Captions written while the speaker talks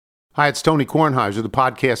Hi, it's Tony Kornheiser. The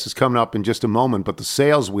podcast is coming up in just a moment, but the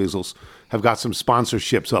sales weasels have got some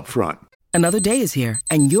sponsorships up front. Another day is here,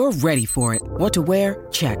 and you're ready for it. What to wear?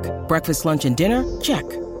 Check. Breakfast, lunch, and dinner? Check.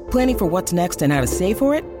 Planning for what's next and how to save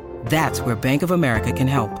for it? That's where Bank of America can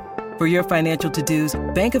help. For your financial to-dos,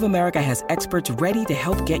 Bank of America has experts ready to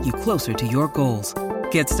help get you closer to your goals.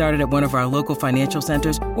 Get started at one of our local financial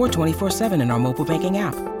centers or 24/7 in our mobile banking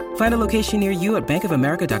app. Find a location near you at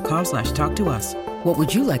bankofamerica.com/talktous. What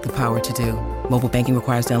would you like the power to do? Mobile banking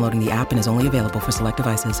requires downloading the app and is only available for select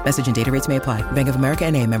devices. Message and data rates may apply. Bank of America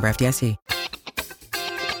N.A., member FDIC.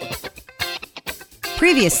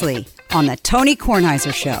 Previously on the Tony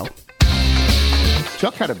Kornheiser Show.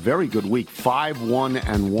 Chuck had a very good week,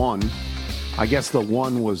 5-1-1. I guess the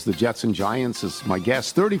one was the Jets and Giants is my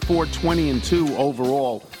guess. 34-20-2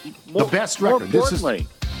 overall. The best record. More importantly,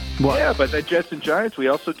 yeah, but the Jets and Giants, we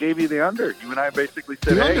also gave you the under. You and I basically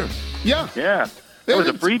said, the hey. under. Yeah. Yeah. That was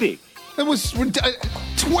a freebie. It was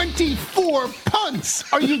 24 punts.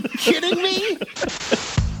 Are you kidding me?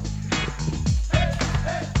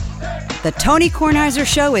 The Tony Kornheiser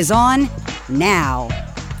Show is on now.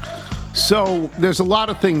 So there's a lot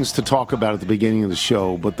of things to talk about at the beginning of the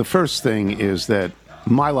show, but the first thing is that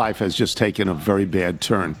my life has just taken a very bad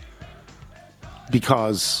turn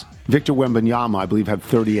because Victor Wembanyama, I believe, had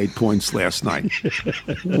 38 points last night,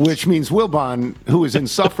 which means Wilbon, who is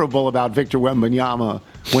insufferable about Victor Wembanyama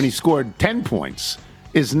when he scored 10 points,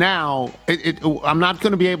 is now, I'm not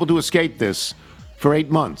going to be able to escape this for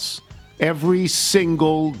 8 months. Every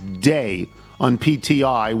single day on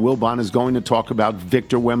PTI, Wilbon is going to talk about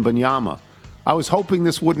Victor Wembanyama. I was hoping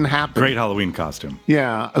this wouldn't happen. Great Halloween costume.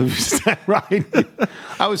 Yeah, is that right?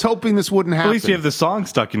 I was hoping this wouldn't happen. At least you have the song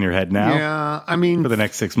stuck in your head now. Yeah, I mean, for the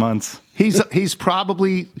next 6 months. He's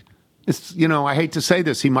probably, I hate to say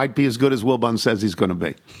this, he might be as good as Wilbon says he's going to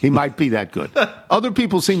be. He might be that good. Other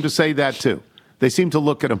people seem to say that too. They seem to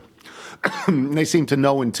look at him. They seem to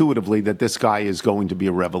know intuitively that this guy is going to be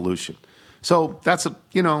a revolution. So that's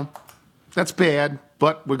that's bad,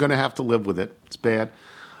 but we're going to have to live with it. It's bad.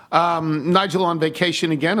 Nigel on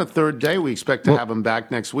vacation again, a third day. We expect to have him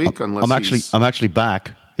back next week, unless I'm actually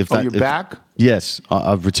back. You're back? Yes,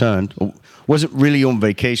 I've returned. Wasn't really on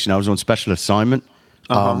vacation. I was on special assignment.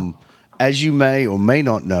 As you may or may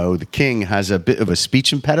not know, the king has a bit of a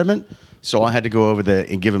speech impediment, so I had to go over there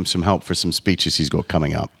and give him some help for some speeches he's got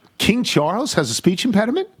coming up. King Charles has a speech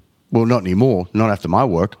impediment? Well, not anymore. Not after my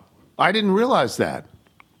work. I didn't realize that.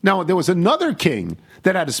 Now, there was another king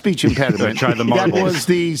that had a speech impediment that was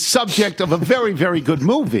the subject of a very, very good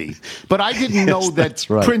movie. But I didn't know that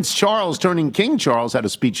Prince Charles turning King Charles had a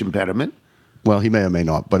speech impediment. Well, he may or may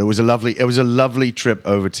not, but it was a lovely trip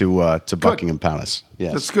over to Buckingham Palace.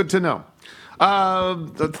 Yes. That's good to know.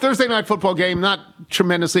 The Thursday night football game, not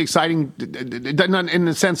tremendously exciting in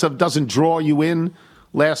the sense of doesn't draw you in.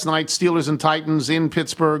 Last night, Steelers and Titans in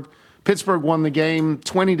Pittsburgh. Pittsburgh won the game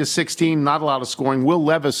 20-16, not a lot of scoring. Will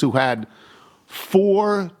Levis, who had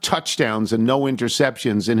 4 touchdowns and no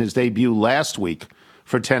interceptions in his debut last week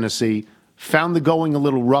for Tennessee, found the going a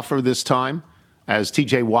little rougher this time as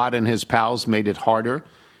T.J. Watt and his pals made it harder.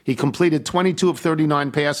 He completed 22 of 39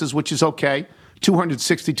 passes, which is okay,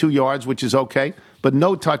 262 yards, which is okay, but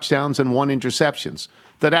no touchdowns and 1 interceptions.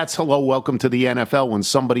 That's hello, welcome to the NFL when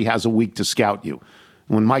somebody has a week to scout you.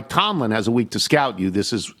 When Mike Tomlin has a week to scout you,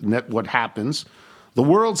 this is what happens. The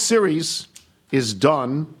World Series is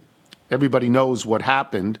done. Everybody knows what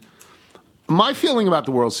happened. My feeling about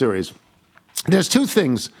the World Series, there's 2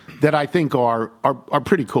 things that I think are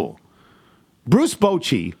pretty cool. Bruce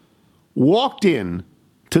Bochy walked in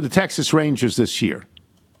to the Texas Rangers this year.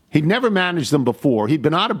 He'd never managed them before. He'd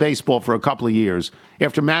been out of baseball for a couple of years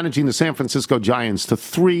after managing the San Francisco Giants to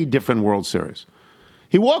 3 different World Series.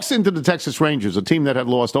 He walks into the Texas Rangers, a team that had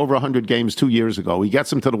lost over 100 games 2 years ago. He gets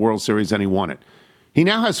them to the World Series, and he won it. He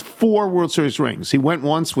now has 4 World Series rings. He went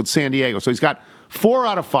once with San Diego. So he's got 4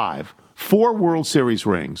 out of 5, 4 World Series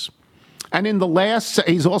rings. And in the last,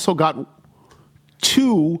 he's also got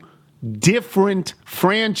 2 different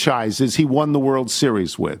franchises he won the World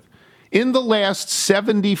Series with. In the last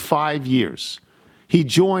 75 years, he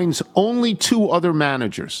joins only 2 other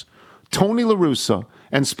managers, Tony La Russa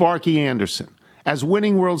and Sparky Anderson, as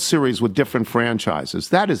winning World Series with different franchises.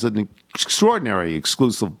 That is an extraordinary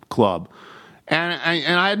exclusive club. And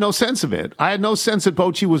I had no sense of it. I had no sense that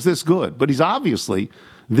Bochy was this good, but he's obviously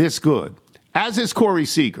this good, as is Corey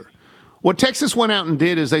Seager. What Texas went out and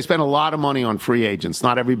did is they spent a lot of money on free agents.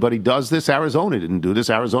 Not everybody does this. Arizona didn't do this.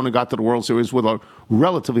 Arizona got to the World Series with a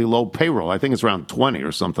relatively low payroll. I think it's around 20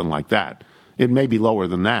 or something like that. It may be lower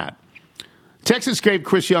than that. Texas gave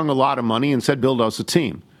Chris Young a lot of money and said, build us a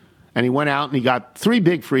team. and he went out and he got 3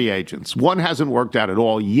 big free agents. One hasn't worked out at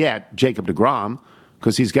all yet, Jacob deGrom,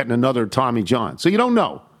 because he's getting another Tommy John. So you don't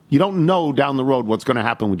know. You don't know down the road what's going to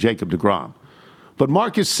happen with Jacob deGrom. But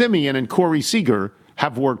Marcus Semien and Corey Seager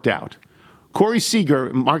have worked out. Marcus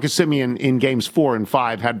Semien in games 4 and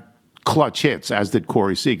 5 had clutch hits, as did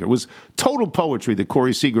Corey Seager. It was total poetry that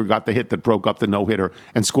Corey Seager got the hit that broke up the no-hitter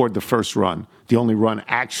and scored the first run, the only run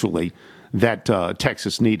actually that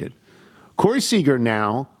Texas needed. Corey Seager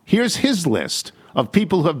now, here's his list of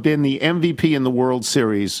people who have been the MVP in the World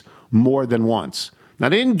Series more than once. Now,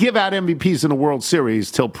 they didn't give out MVPs in the World Series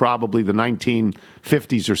till probably the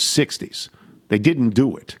 1950s or 60s. They didn't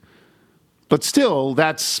do it. But still,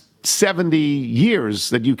 that's 70 years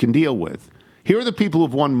that you can deal with. Here are the people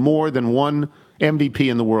who've won more than one MVP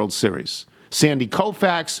in the World Series. Sandy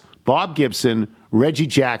Koufax, Bob Gibson, Reggie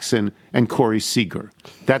Jackson, and Corey Seager.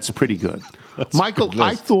 That's pretty good. Michael,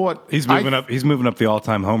 I thought... He's moving up the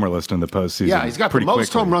all-time homer list in the postseason. Yeah, he's got the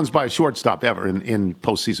most home runs by a shortstop ever in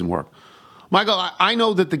postseason work. Michael, I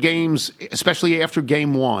know that the games, especially after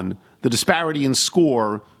Game 1, the disparity in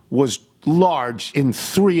score was large in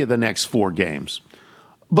 3 of the next 4 games.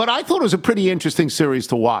 But I thought it was a pretty interesting series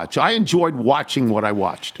to watch. I enjoyed watching what I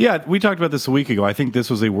watched. Yeah, we talked about this a week ago. I think this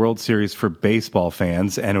was a World Series for baseball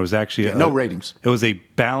fans, and it was actually no ratings. It was a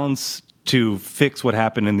balance to fix what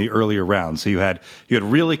happened in the earlier rounds. So you had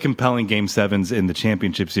really compelling Game 7s in the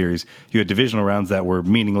championship series. You had divisional rounds that were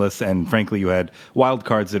meaningless, and frankly, you had wild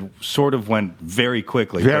cards that sort of went very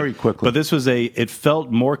quickly. But this was it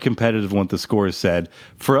felt more competitive than what the scores said.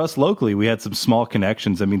 For us locally, we had some small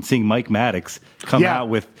connections. I mean, seeing Mike Maddox come out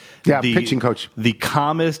with the pitching coach, the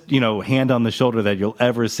calmest, hand on the shoulder that you'll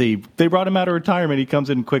ever see. They brought him out of retirement. He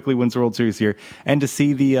comes in and quickly, wins the World Series here, and to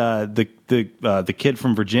see the kid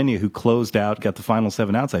from Virginia who closed out, got the final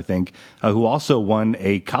 7 outs, I think, who also won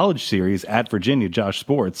a college series at Virginia, Josh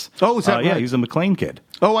Sports. Oh, is that right? Yeah, he's a McLean kid.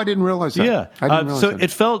 Oh, I didn't realize that. Yeah, I didn't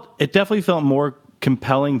realize that. It definitely felt more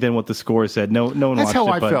compelling than what the score said. No one That's watched it. That's how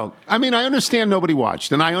I felt. I mean, I understand nobody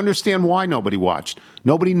watched, and I understand why nobody watched.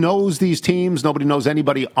 Nobody knows these teams. Nobody knows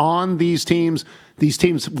anybody on these teams. These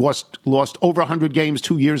teams lost over 100 games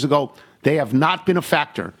 2 years ago. They have not been a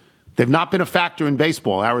factor. They've not been a factor in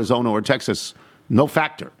baseball, Arizona or Texas. No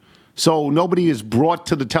factor. So nobody is brought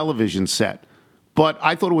to the television set. But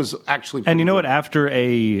I thought it was actually... And you know what? After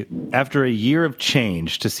a year of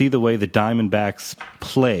change, to see the way the Diamondbacks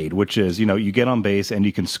played, which is, you get on base and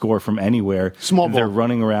you can score from anywhere. Small ball. They're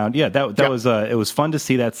running around. Yeah, that was it was fun to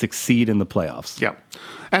see that succeed in the playoffs. Yeah.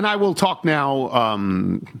 And I will talk now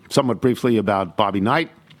somewhat briefly about Bobby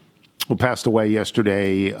Knight, who passed away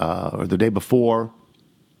yesterday or the day before.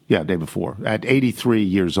 Yeah, day before, at 83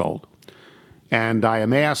 years old. And I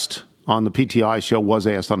am asked on the PTI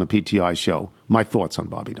show, my thoughts on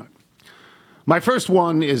Bobby Knight. My first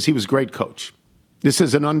one is he was a great coach. This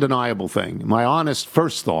is an undeniable thing. My honest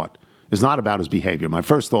first thought is not about his behavior. My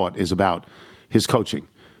first thought is about his coaching.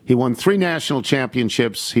 He won 3 national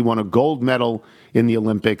championships. He won a gold medal in the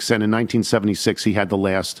Olympics. And in 1976, he had the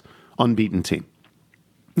last unbeaten team.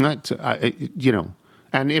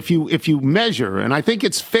 And if you measure, and I think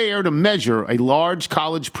it's fair to measure a large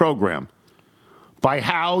college program by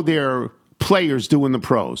how their players do in the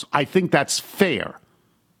pros. I think that's fair.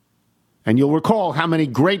 And you'll recall how many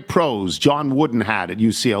great pros John Wooden had at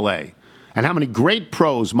UCLA and how many great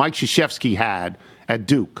pros Mike Krzyzewski had at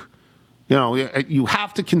Duke. You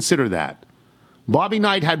have to consider that. Bobby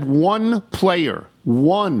Knight had one player,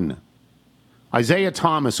 Isaiah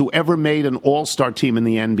Thomas, who ever made an all-star team in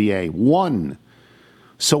the NBA. One.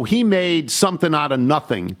 So he made something out of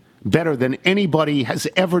nothing better than anybody has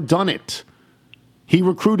ever done it. He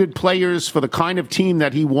recruited players for the kind of team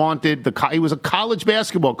that he wanted. He was a college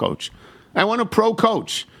basketball coach. I want a pro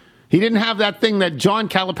coach. He didn't have that thing that John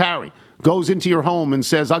Calipari goes into your home and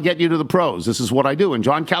says, I'll get you to the pros. This is what I do. And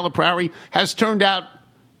John Calipari has turned out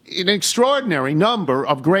an extraordinary number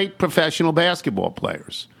of great professional basketball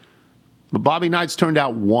players. But Bobby Knight's turned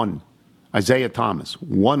out one. Isaiah Thomas,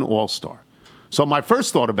 one all-star. So my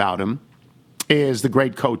first thought about him is the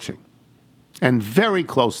great coaching. And very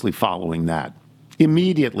closely following that,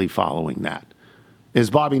 immediately following that, is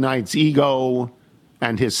Bobby Knight's ego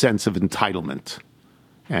and his sense of entitlement.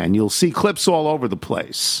 And you'll see clips all over the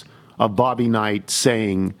place of Bobby Knight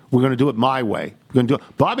saying, we're going to do it my way.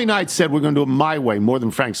 Bobby Knight said, we're going to do it my way, more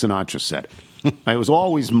than Frank Sinatra said it. It was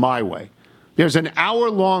always my way. There's an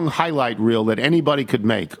hour-long highlight reel that anybody could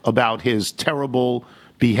make about his terrible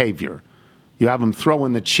behavior. You have him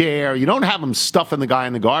throwing the chair. You don't have him stuffing the guy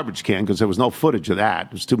in the garbage can because there was no footage of that.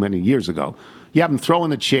 It was too many years ago. You have him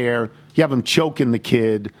throwing the chair. You have him choking the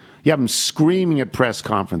kid. You have him screaming at press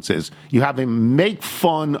conferences. You have him make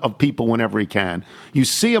fun of people whenever he can. You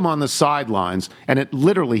see him on the sidelines, and it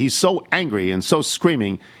literally, he's so angry and so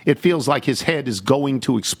screaming, it feels like his head is going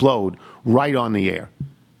to explode right on the air,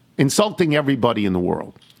 insulting everybody in the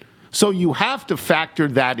world. So you have to factor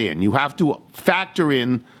that in. You have to factor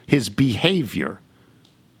in his behavior,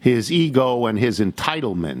 his ego, and his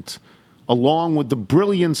entitlement, along with the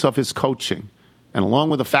brilliance of his coaching, and along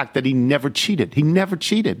with the fact that he never cheated. He never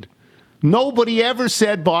cheated. Nobody ever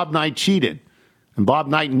said Bob Knight cheated. And Bob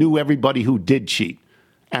Knight knew everybody who did cheat.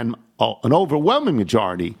 And an overwhelming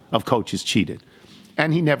majority of coaches cheated.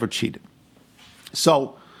 And he never cheated.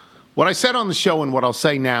 So what I said on the show and what I'll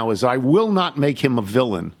say now is I will not make him a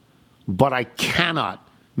villain, but I cannot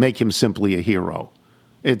make him simply a hero.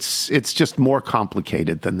 It's just more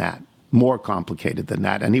complicated than that. More complicated than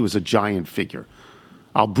that. And he was a giant figure.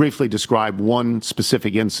 I'll briefly describe one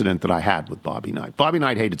specific incident that I had with Bobby Knight. Bobby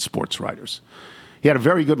Knight hated sports writers. He had a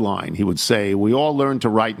very good line. He would say, we all learn to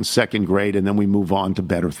write in second grade and then we move on to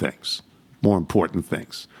better things, more important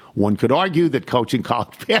things. One could argue that coaching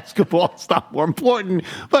college basketball is not more important,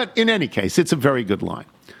 but in any case, it's a very good line.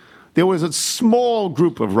 There was a small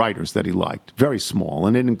group of writers that he liked, very small,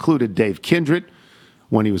 and it included Dave Kindred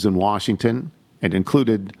when he was in Washington. It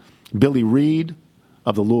included Billy Reed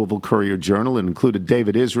of the Louisville Courier-Journal. It included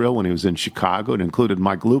David Israel when he was in Chicago. It included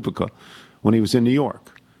Mike Lupica when he was in New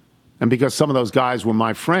York. And because some of those guys were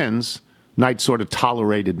my friends, Knight sort of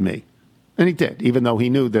tolerated me. And he did, even though he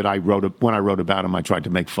knew that when I wrote about him, I tried to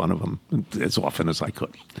make fun of him as often as I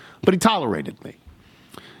could. But he tolerated me.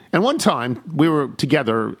 And one time, we were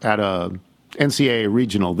together at a NCAA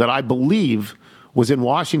regional that I believe was in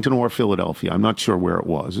Washington or Philadelphia. I'm not sure where it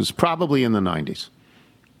was. It was probably in the 90s.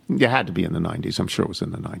 It had to be in the 90s. I'm sure it was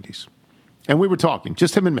in the 90s. And we were talking,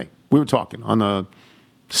 just him and me. We were talking on the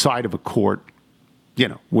side of a court,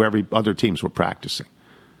 where every other teams were practicing.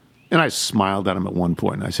 And I smiled at him at one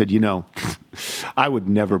point. And I said, I would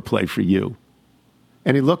never play for you.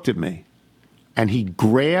 And he looked at me. And he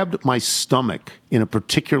grabbed my stomach in a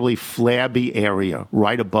particularly flabby area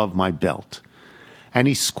right above my belt. And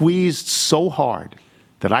he squeezed so hard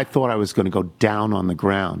that I thought I was going to go down on the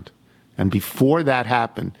ground. And before that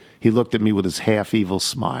happened, he looked at me with his half-evil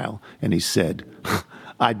smile, and he said,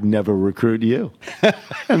 I'd never recruit you.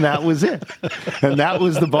 And that was it. And that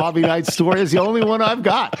was the Bobby Knight story. It's the only one I've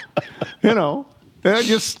got.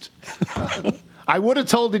 I would have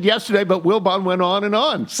told it yesterday, but Wilbon went on and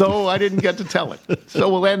on, so I didn't get to tell it. So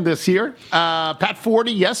we'll end this here. Pat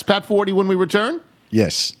 40, yes, Pat 40 when we return?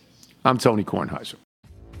 Yes. I'm Tony Kornheiser.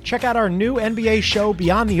 Check out our new NBA show,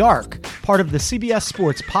 Beyond the Arc, part of the CBS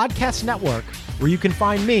Sports Podcast Network, where you can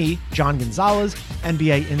find me, John Gonzalez,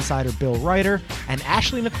 NBA insider Bill Ryder, and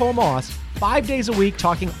Ashley Nicole Moss 5 days a week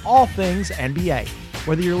talking all things NBA.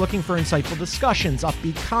 Whether you're looking for insightful discussions,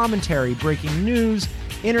 upbeat commentary, breaking news,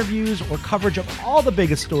 interviews, or coverage of all the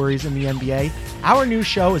biggest stories in the NBA, our new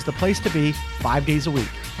show is the place to be 5 days a week.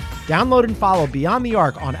 Download and follow Beyond the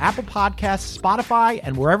Arc on Apple Podcasts, Spotify,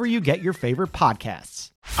 and wherever you get your favorite podcasts.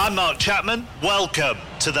 I'm Mark Chapman. Welcome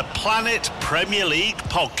to the Planet Premier League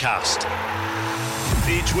podcast.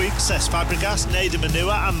 Each week, Cesc Fabregas, Nader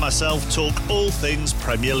Manua and myself talk all things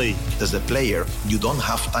Premier League. As a player, you don't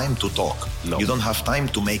have time to talk. No. You don't have time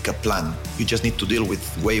to make a plan. You just need to deal with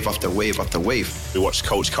wave after wave after wave. We watched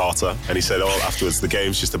Coach Carter, and he said, afterwards, the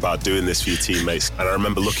game's just about doing this for your teammates. And I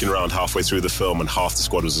remember looking around halfway through the film, and half the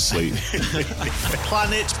squad was asleep.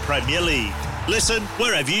 Planet Premier League. Listen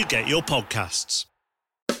wherever you get your podcasts.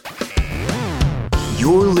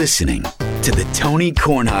 You're listening to The Tony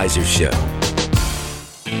Kornheiser Show.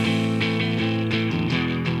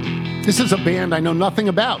 This is a band I know nothing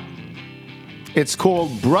about. It's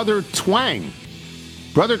called Brother Twang.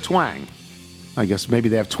 Brother Twang. I guess maybe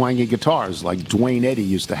they have twangy guitars like Dwayne Eddy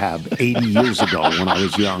used to have 80 years ago when I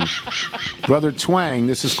was young. Brother Twang.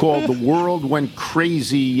 This is called The World Went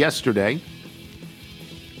Crazy Yesterday.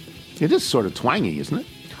 It is sort of twangy, isn't it?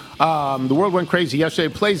 The World Went Crazy Yesterday.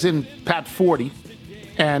 It plays in Pat 40.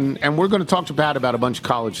 And we're going to talk to Pat about a bunch of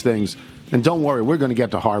college things. And don't worry, we're going to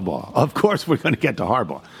get to Harbaugh. Of course we're going to get to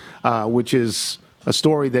Harbaugh, which is a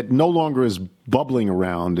story that no longer is bubbling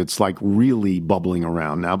around. It's like really bubbling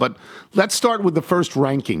around now. But let's start with the first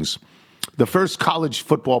rankings, the first college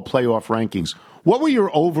football playoff rankings. What were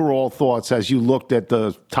your overall thoughts as you looked at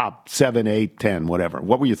the top 7, 8, 10, whatever?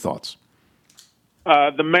 What were your thoughts?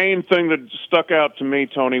 The main thing that stuck out to me,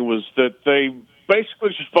 Tony, was that they basically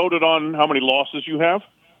just voted on how many losses you have.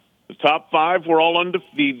 The top 5 were all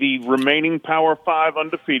the remaining Power 5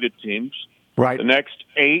 undefeated teams. Right. The next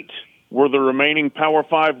 8 were the remaining Power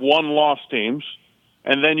 5 one-loss teams,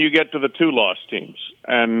 and then you get to the 2-loss teams.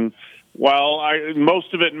 And while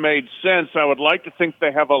most of it made sense, I would like to think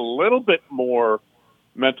they have a little bit more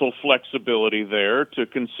mental flexibility there to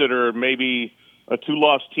consider maybe a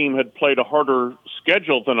 2-loss team had played a harder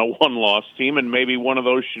schedule than a 1-loss team, and maybe one of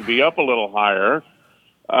those should be up a little higher.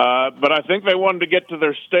 But I think they wanted to get to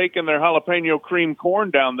their steak and their jalapeno cream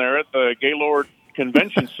corn down there at the Gaylord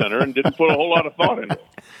Convention Center and didn't put a whole lot of thought into it.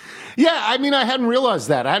 Yeah, I mean, I hadn't realized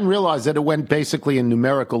that. I hadn't realized that it went basically in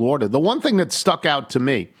numerical order. The one thing that stuck out to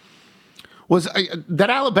me was that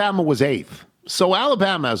Alabama was 8th. So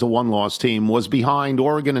Alabama, as a 1-loss team, was behind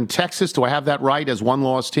Oregon and Texas. Do I have that right as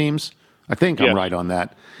 1-loss teams? I think I'm right on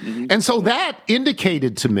that. Mm-hmm. And so that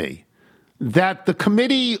indicated to me that the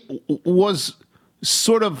committee was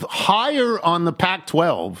sort of higher on the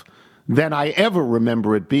Pac-12 than I ever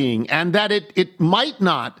remember it being, and that it might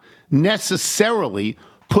not necessarily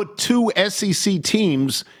put 2 SEC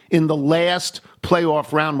teams in the last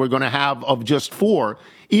playoff round we're going to have of just 4,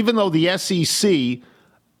 even though the SEC,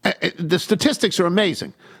 the statistics are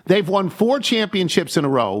amazing. They've won 4 championships in a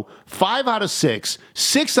row, 5 out of 6,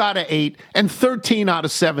 6 out of 8, and 13 out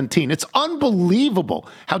of 17. It's unbelievable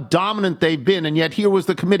how dominant they've been, and yet here was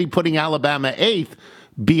the committee putting Alabama 8th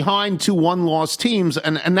behind 2 one-loss teams,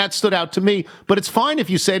 and that stood out to me. But it's fine if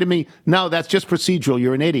you say to me, no, that's just procedural.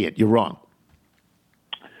 You're an idiot. You're wrong.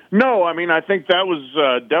 No, I mean, I think that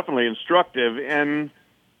was definitely instructive, and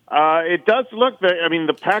it does look that, I mean,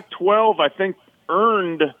 the Pac-12, I think,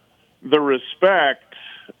 earned the respect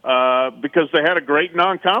because they had a great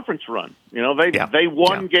non-conference run. You know, they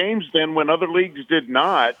won games then when other leagues did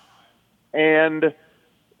not, and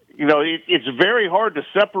you know, it's very hard to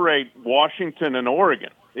separate Washington and Oregon.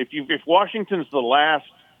 If Washington's the last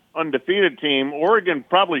undefeated team, Oregon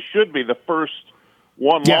probably should be the first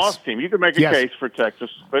one-loss team. You could make a case for Texas,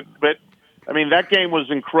 but I mean, that game was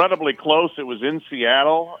incredibly close. It was in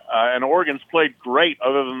Seattle, and Oregon's played great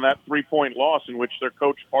other than that 3-point loss in which their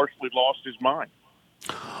coach partially lost his mind.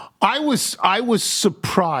 I was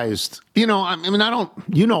surprised. You know, I mean,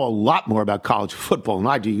 you know a lot more about college football than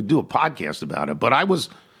I do. You do a podcast about it, but I was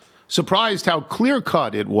surprised how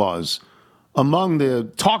clear-cut it was among the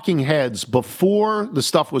talking heads before the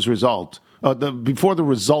stuff was before the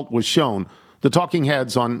result was shown. The talking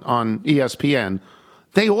heads on ESPN,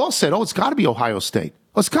 they all said, "Oh, it's got to be Ohio State.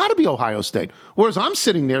 Oh, it's got to be Ohio State." Whereas I'm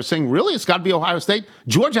sitting there saying, "Really, it's got to be Ohio State?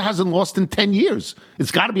 Georgia hasn't lost in 10 years.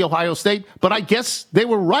 It's got to be Ohio State." But I guess they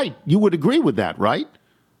were right. You would agree with that, right?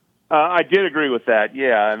 I did agree with that,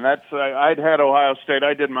 yeah. And that's I'd had Ohio State.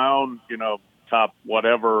 I did my own, top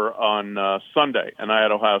whatever on Sunday, and I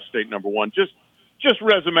had Ohio State number 1. Just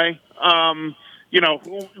resume.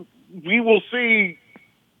 We will see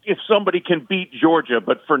if somebody can beat Georgia,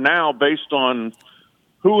 but for now, based on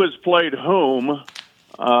who has played whom,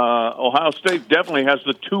 Ohio State definitely has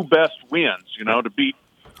the 2 best wins, to beat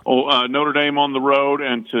Notre Dame on the road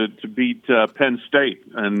and to beat Penn State.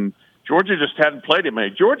 And Georgia just hadn't played it,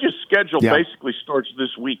 mate. Georgia's schedule basically starts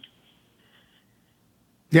this week.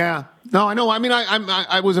 Yeah. No, I know. I mean,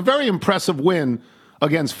 I was a very impressive win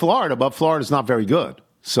against Florida, but Florida's not very good.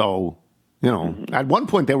 So, at one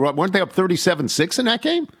point weren't they up 37-6 in that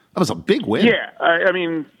game? That was a big win. Yeah. I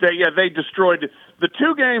mean, they destroyed the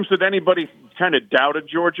 2 games that anybody kind of doubted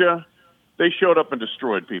Georgia. They showed up and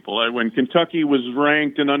destroyed people. When Kentucky was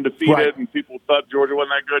ranked and undefeated and people thought Georgia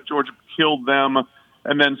wasn't that good, Georgia killed them.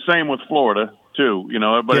 And then same with Florida, too.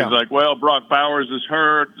 Everybody's like, well, Brock Bowers is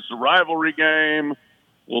hurt. It's a rivalry game.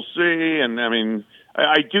 We'll see. And, I mean,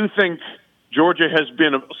 I do think Georgia has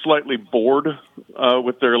been slightly bored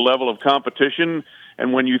with their level of competition.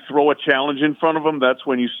 And when you throw a challenge in front of them, that's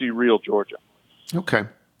when you see real Georgia. Okay.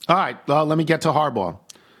 All right. Let me get to Harbaugh.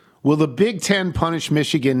 Will the Big Ten punish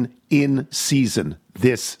Michigan in season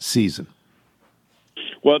this season?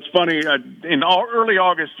 Well, it's funny. In early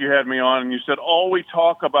August, you had me on, and you said all we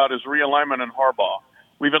talk about is realignment and Harbaugh.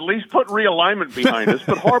 We've at least put realignment behind us,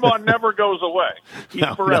 but Harbaugh never goes away. He's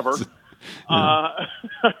forever.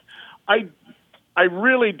 I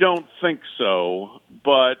really don't think so,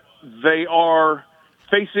 but they are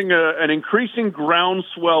facing an increasing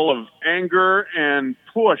groundswell of anger and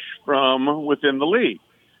push from within the league.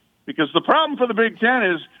 Because the problem for the Big Ten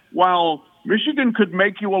is, while Michigan could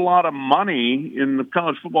make you a lot of money in the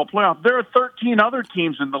college football playoff, there are 13 other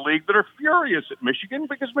teams in the league that are furious at Michigan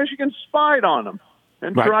because Michigan spied on them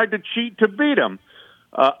and tried to cheat to beat them.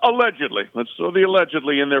 Allegedly. Let's throw the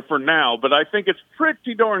allegedly in there for now. But I think it's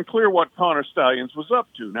pretty darn clear what Connor Stallions was up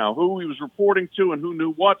to. Now, who he was reporting to and who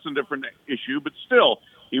knew what's a different issue. But still,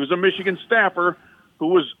 He was a Michigan staffer who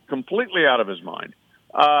was completely out of his mind.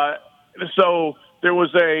 So there was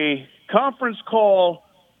a conference call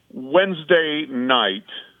Wednesday night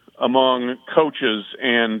among coaches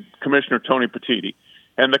and Commissioner Tony Petitti.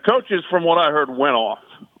 And the coaches, from what I heard, went off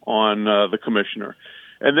on the commissioner.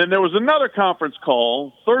 And then there was another conference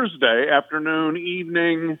call Thursday afternoon,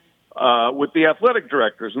 evening, with the athletic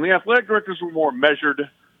directors. And the athletic directors were more measured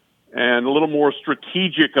and a little more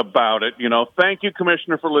strategic about it. Thank you,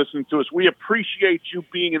 Commissioner, for listening to us. We appreciate you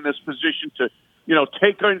being in this position to,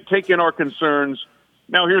 take in our concerns.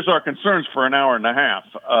 Now here's our concerns for an hour and a half.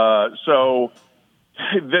 So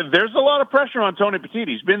there's a lot of pressure on Tony Petitti.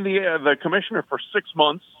 He's been the commissioner for 6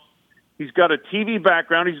 months. He's got a TV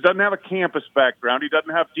background. He doesn't have a campus background. He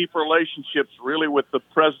doesn't have deep relationships really with the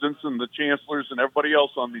presidents and the chancellors and everybody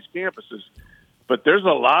else on these campuses. But there's a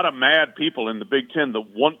lot of mad people in the Big Ten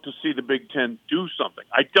that want to see the Big Ten do something.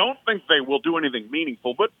 I don't think they will do anything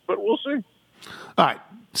meaningful, but we'll see. All right.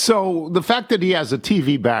 So the fact that he has a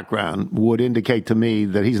TV background would indicate to me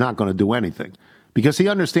that he's not going to do anything because he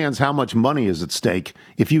understands how much money is at stake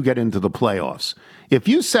if you get into the playoffs. If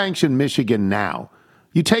you sanction Michigan now,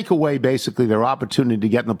 you take away basically their opportunity to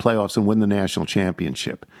get in the playoffs and win the national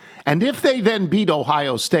championship. And if they then beat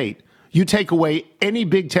Ohio State, you take away any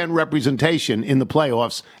Big Ten representation in the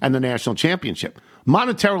playoffs and the national championship.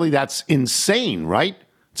 Monetarily, that's insane, right?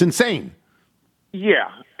 It's insane. Yeah,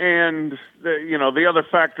 and the other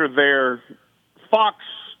factor there, Fox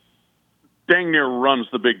dang near runs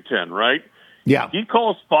the Big Ten, right? Yeah. He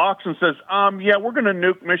calls Fox and says, yeah, we're going to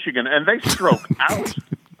nuke Michigan, and they stroke out.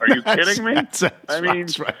 Are you kidding me?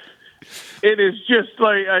 That's right. It is just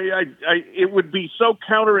like it would be so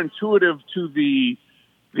counterintuitive to the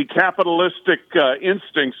capitalistic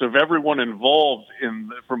instincts of everyone involved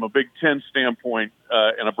from a Big Ten standpoint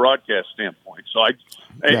and a broadcast standpoint. So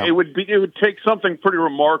it would take something pretty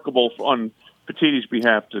remarkable on Petitti's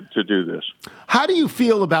behalf to do this. How do you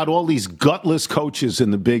feel about all these gutless coaches in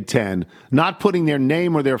the Big Ten not putting their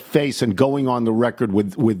name or their face and going on the record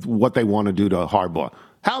with what they want to do to Harbaugh?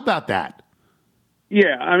 How about that?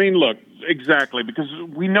 Yeah, I mean, look, exactly, because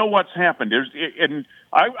we know what's happened. And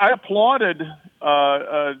I applauded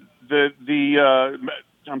I'm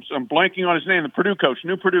blanking on his name, the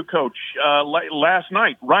new Purdue coach, last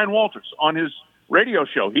night, Ryan Walters, on his radio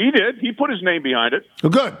show. He put his name behind it. Oh,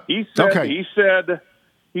 good. He said, okay. He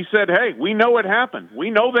said, hey, we know it happened.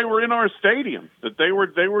 We know they were in our stadium, that they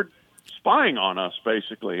were spying on us,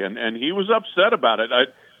 basically, and he was upset about it.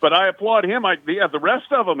 But I applaud him. The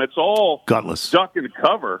rest of them, it's all gutless, duck and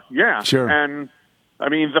cover. Yeah, sure. And I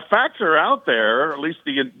mean, the facts are out there. Or at least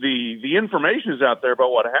the information is out there about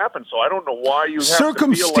what happened. So I don't know why you have to feel like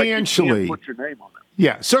you can't put your name on it.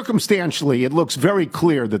 Yeah, circumstantially, it looks very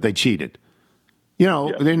clear that they cheated.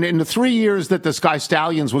 In the 3 years that the Sky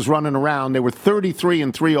Stallions was running around, they were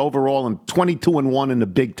 33-3 overall and 22-1 in the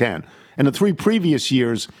Big Ten. In the 3 previous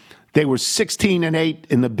years, they were 16-8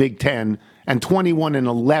 in the Big Ten and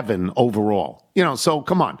 21-11 overall. So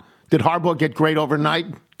come on. Did Harbaugh get great overnight?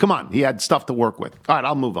 Come on. He had stuff to work with. All right,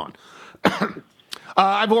 I'll move on.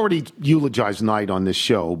 I've already eulogized Knight on this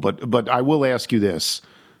show, but I will ask you this.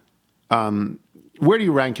 Where do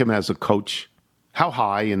you rank him as a coach? How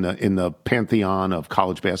high in the pantheon of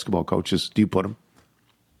college basketball coaches do you put him?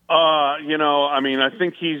 I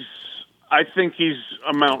think he's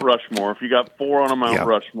a Mount Rushmore. If you got 4 on a Mount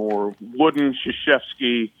Rushmore, Wooden,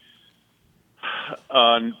 Krzyzewski,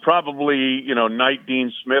 probably, Knight,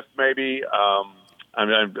 Dean Smith, maybe.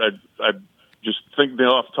 I just think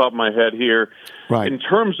off the top of my head here. Right. In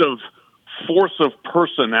terms of force of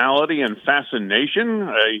personality and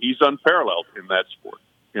fascination, he's unparalleled in that sport.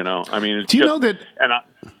 Do you know that? And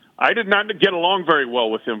I did not get along very well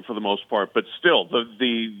with him for the most part, but still,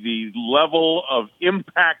 the level of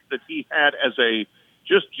impact that he had as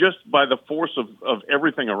just by the force of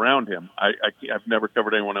everything around him, I've never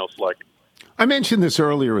covered anyone else like him. I mentioned this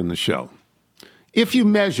earlier in the show. If you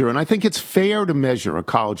measure, and I think it's fair to measure a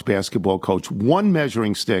college basketball coach, one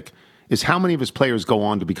measuring stick is how many of his players go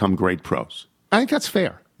on to become great pros. I think that's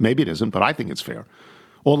fair. Maybe it isn't, but I think it's fair.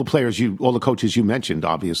 All the coaches you mentioned,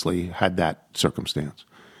 obviously, had that circumstance.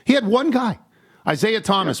 He had one guy, Isaiah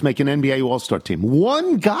Thomas, make an NBA All-Star team.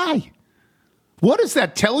 One guy. What does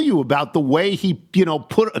that tell you about the way he,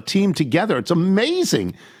 put a team together? It's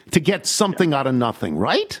amazing to get something out of nothing,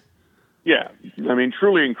 right? Yeah, I mean,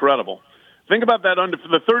 truly incredible. Think about that.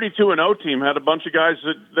 The 32-0 team had a bunch of guys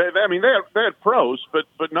that they had pros, but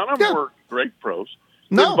none of them were great pros.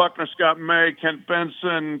 No. Tim Buckner, Scott May, Kent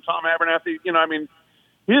Benson, Tom Abernathy.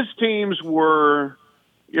 His teams were,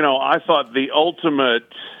 I thought the ultimate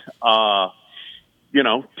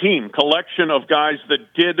team, collection of guys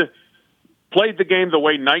that played the game the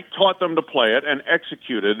way Knight taught them to play it and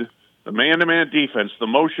executed the man-to-man defense, the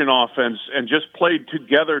motion offense, and just played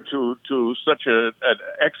together to such an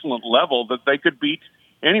excellent level that they could beat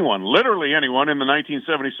anyone, literally anyone, in the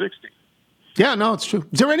 1970-60. Yeah, no, it's true.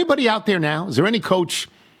 Is there anybody out there now? Is there any coach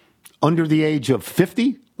under the age of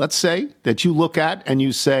 50, let's say, that you look at and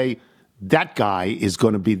you say, that guy is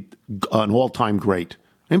going to be an all-time great?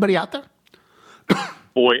 Anybody out there?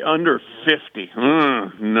 Boy, under 50.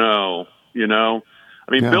 No,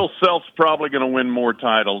 I mean, Bill Self's probably going to win more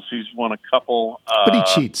titles. He's won a couple. But he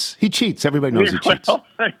cheats. He cheats. Everybody knows he cheats.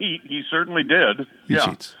 He certainly did. He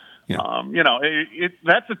cheats. Yeah.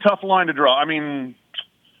 That's a tough line to draw. I mean,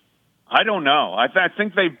 I don't know. I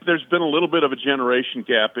think there's been a little bit of a generation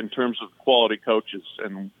gap in terms of quality coaches,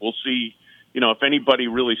 and we'll see, if anybody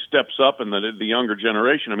really steps up in the younger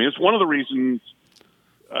generation. I mean, it's one of the reasons,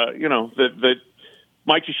 that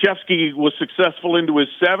Mike Krzyzewski was successful into his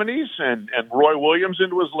 70s and Roy Williams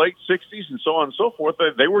into his late 60s and so on and so forth.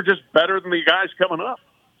 They were just better than the guys coming up.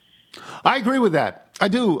 I agree with that. I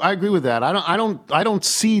do. I agree with that. I don't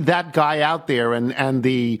see that guy out there and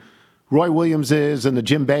the Roy Williamses and the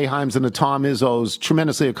Jim Boeheims and the Tom Izzos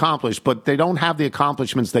tremendously accomplished, but they don't have the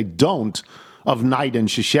accomplishments of Knight and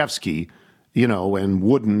Krzyzewski, and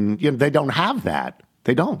Wooden. They don't have that.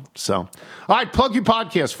 They don't. So, all right, plug your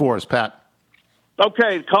podcast for us, Pat.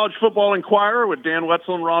 Okay, College Football Inquirer with Dan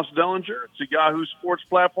Wetzel and Ross Dellinger. It's a Yahoo Sports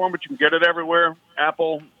platform, but you can get it everywhere.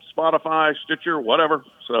 Apple, Spotify, Stitcher, whatever.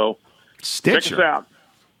 So Stitcher. check us out.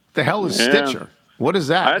 The hell is Stitcher? What is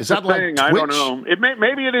that? That's is that a like thing. Twitch? I don't know.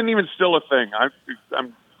 Maybe it isn't even still a thing.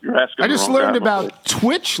 You're asking. I just learned about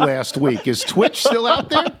Twitch last week. Is Twitch still out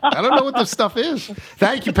there? I don't know what this stuff is.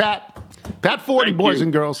 Thank you, Pat. Pat 40, boys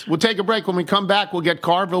and girls. We'll take a break. When we come back, we'll get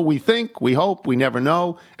Carville. We think, we hope, we never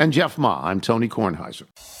know. And Jeff Ma. I'm Tony Kornheiser.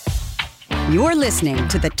 You're listening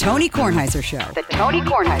to The Tony Kornheiser Show. The Tony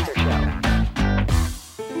Kornheiser Show.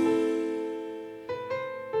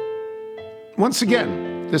 Once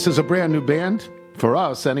again, this is a brand new band, for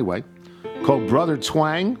us anyway, called Brother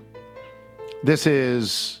Twang. This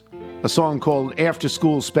is a song called After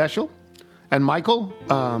School Special. And Michael,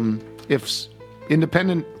 if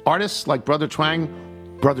independent artists like Brother Twang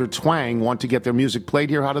want to get their music played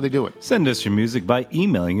here, how do they do it? Send us your music by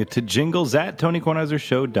emailing it to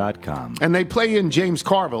jingles@TonyKornheiserShow.com. And they play in James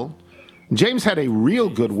Carville. James had a real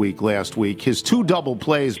good week last week. His 2 double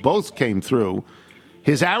plays both came through.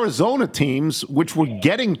 His Arizona teams, which were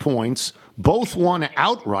getting points, both won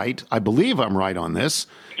outright. I believe I'm right on this.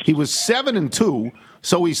 He was 7-2,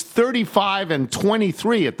 so he's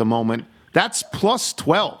 35-23 at the moment. That's plus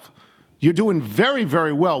 12. You're doing very,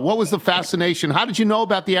 very well. What was the fascination? How did you know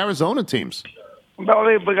about the Arizona teams? Well,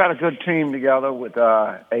 we got a good team together with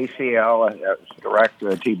ACL,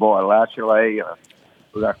 director T-Boy Latchley.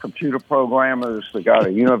 We got computer programmers. We got a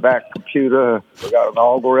UNIVAC computer. We got an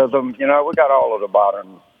algorithm. We got all of the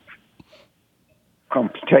modern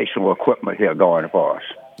computational equipment here going for us.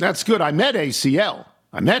 That's good. I met ACL.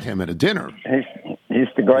 I met him at a dinner. He's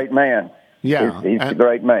the great man. Yeah, he's the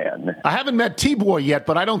great man. I haven't met T-Boy yet,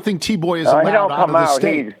 but I don't think T-Boy is allowed out of the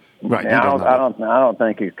state. Right. I don't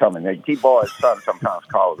think he's coming. T-Boy's son sometimes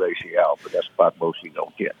calls ACL, but that's about most he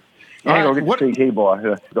don't get. You ain't gonna get to see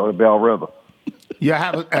T-Boy. Go to Bell River. You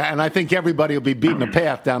have, and I think everybody will be beating a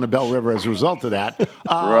path down to Bell River as a result of that.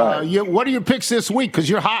 Right. What are your picks this week? Because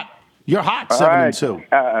you're hot. You're hot,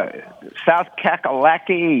 7-2. South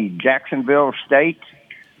Kakalaki, Jacksonville State.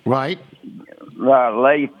 Right.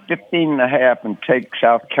 Lay 15.5 and take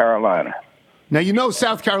South Carolina. Now,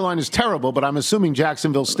 South Carolina is terrible, but I'm assuming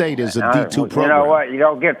Jacksonville State is a D2 program. You know what? You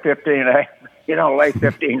don't get 15.5. You don't lay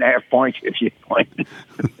 15.5 points if you're playing.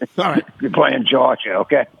 All right. You're playing Georgia,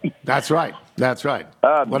 okay? That's right. That's right.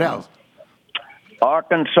 What else?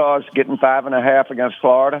 Arkansas is getting 5.5 against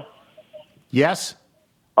Florida. Yes?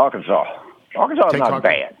 Arkansas is not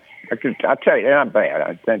bad. I tell you, they're not bad.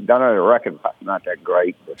 I don't know the record, not that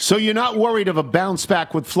great. But. So you're not worried of a bounce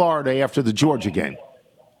back with Florida after the Georgia game?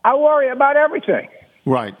 I worry about everything.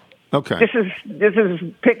 Right. Okay. This is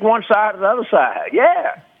pick one side or the other side.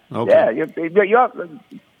 Yeah. Okay. Yeah. You're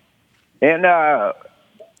in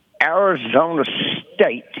Arizona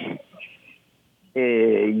State,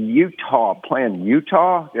 Utah playing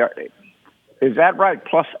Utah. Is that right?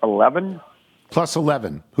 Plus 11. Plus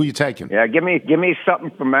 11. Who you taking? Yeah, give me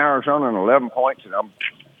something from Arizona and 11 points, and I'm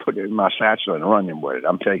putting it in my satchel and running with it.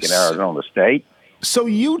 I'm taking Arizona State. So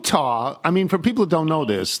Utah, I mean, for people who don't know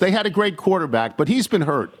this, they had a great quarterback, but he's been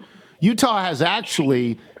hurt. Utah has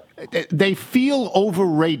actually, they feel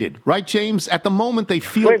overrated, right, James? At the moment, they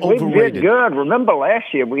feel overrated. We did good. Remember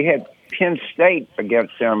last year we had Penn State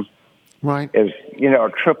against them is, a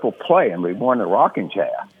triple play, and we won the rocking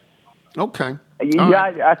chair. Okay.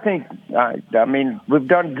 I think, I mean, we've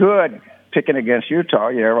done good picking against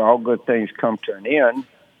Utah. All good things come to an end.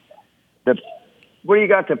 What do you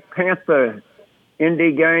got, the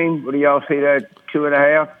Panther-Indy game? What do y'all see that,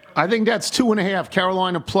 2.5? I think that's 2.5.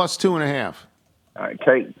 Carolina plus 2.5. All right,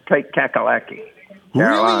 take Kakalaki.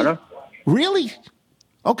 Carolina. Really?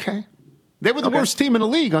 Okay. They were the worst team in the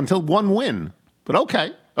league until one win. But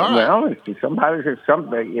okay. All right. Well, sometimes it's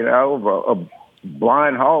something, a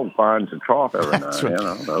blind hog finds a trough every night.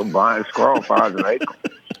 Right. A blind squirrel finds an acorn.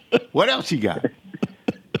 What else you got?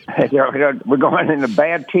 We're going in the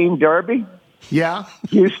bad team derby. Yeah.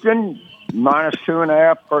 Houston, minus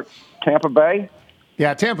 2.5 for Tampa Bay.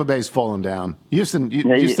 Yeah, Tampa Bay's falling down.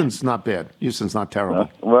 Houston's not bad. Houston's not terrible.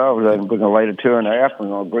 Well, we're going to lay the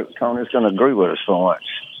 2.5. Tony's going to agree with us for once.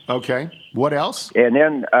 Okay. What else? And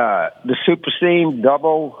then the Super Team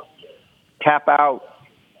double tap out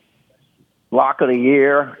lock of the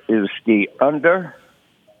year is the under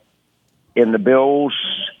in the Bills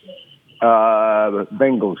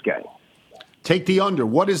Bengals game. Take the under.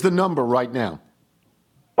 What is the number right now?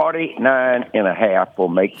 49.5 will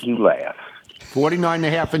make you laugh.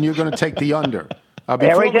 49.5, and you're going to take the under. And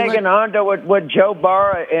we're taking the under with Joe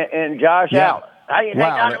Burrow and Josh Allen. How you take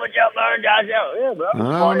under with Joe Burrow and Josh Allen? Yeah, bro.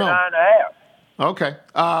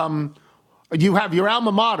 49.5. Okay. You have your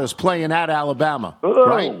alma maters playing at Alabama,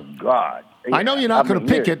 right? Oh, God. I know you're not going to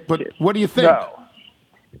pick it, but what do you think? No.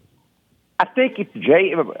 I think if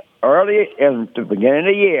early in the beginning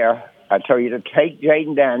of the year, I told you to take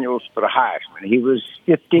Jaden Daniels for the Heisman. He was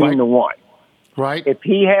 15-1. Right. If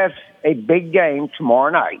he has a big game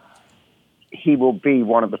tomorrow night, he will be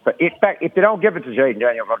one of the. In fact, if they don't give it to Jaden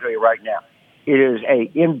Daniels, I'll tell you right now, it is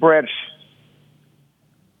a inbred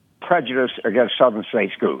prejudice against Southern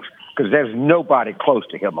State schools because there's nobody close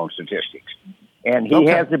to him on statistics, and he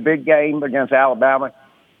has a big game against Alabama.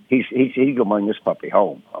 He's going to bring this puppy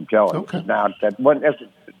home. I'm telling you. Now that's the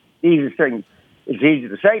easiest thing. It's easy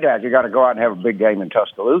to say that. You got to go out and have a big game in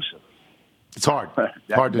Tuscaloosa. It's hard.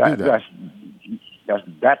 It's hard to do that.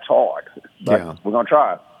 That's hard. But we're going to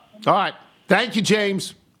try it. All right. Thank you,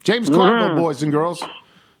 James. James Carville, boys and girls.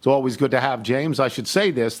 It's always good to have James. I should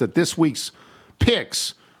say this week's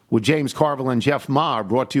picks with James Carville and Jeff Ma are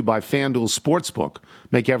brought to you by FanDuel Sportsbook.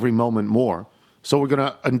 Make every moment more. So we're going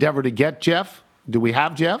to endeavor to get Jeff. Do we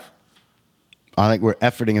have Jeff? I think we're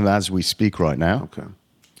efforting him as we speak right now. Okay.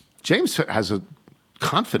 James has a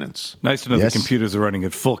confidence. Nice to know the computers are running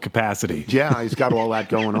at full capacity. Yeah, he's got all that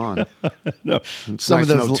going on. No, it's nice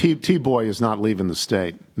to know T-Boy is not leaving the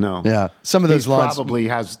state. No. Yeah, some of those lines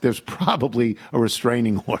there's probably a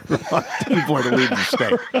restraining order on T-Boy to leave the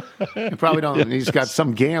state. He probably don't. He's got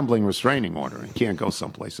some gambling restraining order. He can't go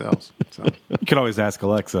someplace else. So. You can always ask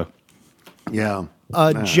Alexa. Yeah.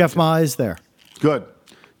 Jeff Ma is there. Good.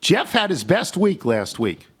 Jeff had his best week last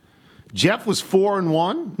week. Jeff was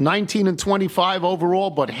 4-1, 19-25 overall,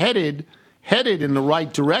 but headed in the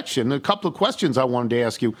right direction. A couple of questions I wanted to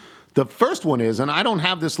ask you. The first one is, and I don't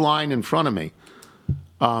have this line in front of me,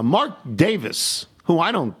 Mark Davis, who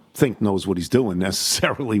I don't think knows what he's doing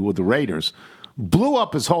necessarily with the Raiders, blew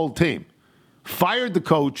up his whole team. Fired the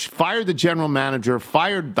coach, fired the general manager,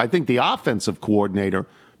 fired, I think, the offensive coordinator,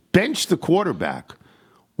 benched the quarterback.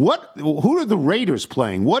 Who are the Raiders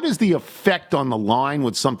playing? What is the effect on the line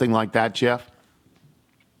with something like that, Jeff?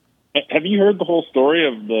 Have you heard the whole story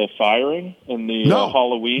of the firing and the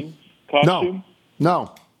Halloween costume?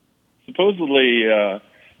 No. Supposedly,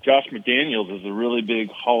 Josh McDaniels is a really big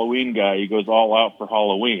Halloween guy. He goes all out for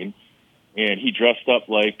Halloween, and he dressed up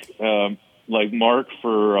like Mark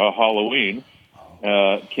for Halloween.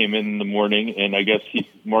 Came in the morning, and I guess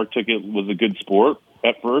Mark took it was a good sport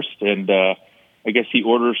at first, and I guess he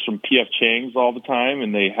orders from P.F. Chang's all the time,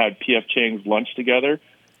 and they had P.F. Chang's lunch together.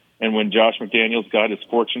 And when Josh McDaniels got his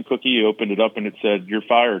fortune cookie, he opened it up, and it said, "You're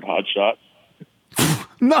fired, hotshot."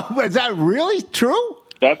 No, is that really true?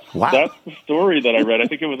 That's the story that I read. I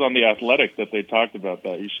think it was on The Athletic that they talked about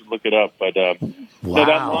that. You should look it up. But so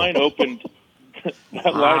that line opened.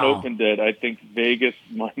 Line opened at I think Vegas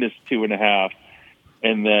minus 2.5,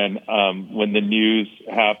 and then when the news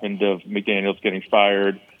happened of McDaniels getting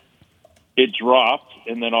fired, it dropped,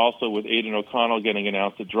 and then also with Aiden O'Connell getting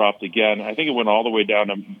announced, it dropped again. I think it went all the way down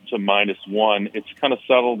to -1. It's kind of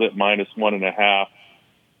settled at -1.5.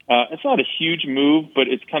 It's not a huge move, but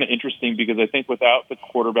it's kind of interesting because I think without the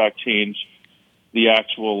quarterback change, the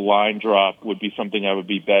actual line drop would be something I would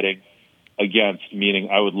be betting against, meaning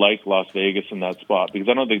I would like Las Vegas in that spot because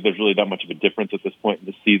I don't think there's really that much of a difference at this point in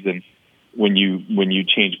the season when you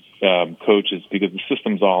change coaches, because the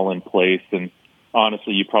system's all in place. And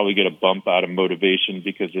honestly, you probably get a bump out of motivation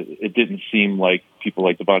because it didn't seem like people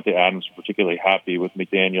like Devontae Adams were particularly happy with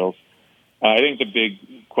McDaniels. I think the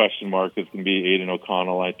big question mark is going to be Aiden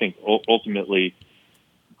O'Connell. I think ultimately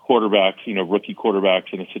quarterbacks, rookie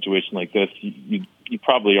quarterbacks in a situation like this, you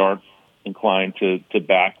probably aren't inclined to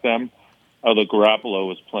back them. Although Garoppolo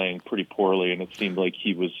was playing pretty poorly, and it seemed like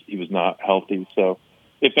he was not healthy. So,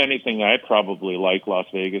 if anything, I probably like Las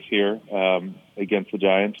Vegas here against the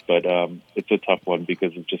Giants, but it's a tough one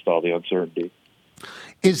because of just all the uncertainty.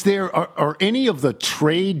 Are any of the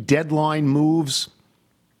trade deadline moves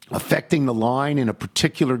affecting the line in a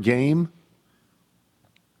particular game?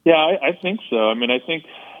 Yeah, I think so. I mean, I think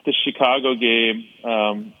the Chicago game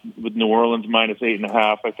with New Orleans minus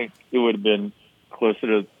 8.5, I think it would have been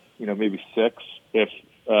closer to maybe 6 if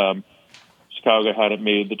Chicago hadn't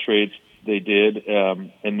made the trades they did.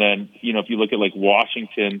 And then, if you look at like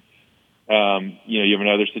Washington, you have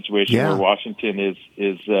another situation where Washington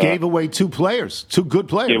is gave away 2 players, 2 good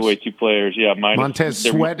players. Gave away 2 players, yeah. Montez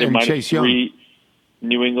Sweat and Chase Young.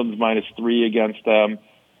 New England's minus 3 against them.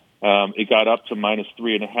 It got up to minus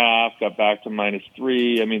 3.5, got back to minus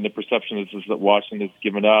 3. I mean, the perception is that Washington has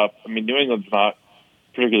given up. I mean, New England's not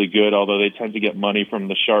particularly good, although they tend to get money from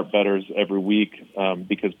the sharp bettors every week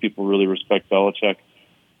because people really respect Belichick.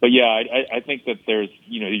 But yeah, I think that there's,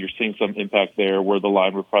 you're seeing some impact there where the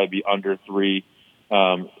line would probably be under 3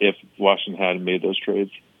 if Washington hadn't made those trades.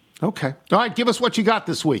 Okay. All right, give us what you got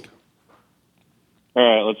this week. All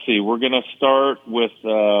right, let's see. We're going to start with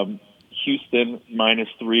Houston minus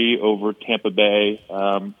 3 over Tampa Bay.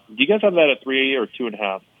 Do you guys have that at 3 or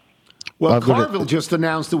 2.5? Well, Carville just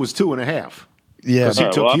announced it was 2.5. Yeah, he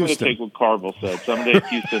took I'm going to take what Carville said. So I'm going to take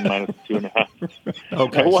Houston minus 2.5.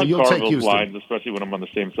 Okay, I want so you'll Carville's take Houston. lines, especially when I'm on the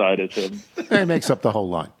same side as him. It makes up the whole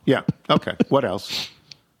line. Yeah. Okay. What else?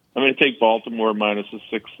 I'm going to take Baltimore minus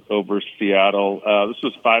 6 over Seattle. This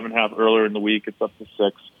was 5.5 earlier in the week. It's up to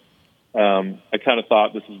 6. I kind of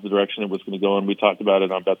thought this is the direction it was going to go, and we talked about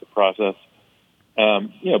it on Bet the Process.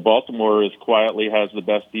 Baltimore quietly has the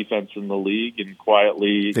best defense in the league, and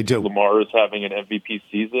quietly Lamar is having an MVP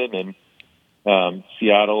season, and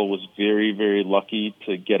Seattle was very, very lucky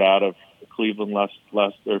to get out of Cleveland last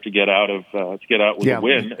or to get out with a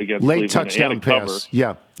win against late Cleveland touchdown and a cover. pass.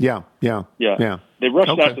 Yeah. They rushed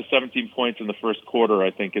out to 17 points in the first quarter,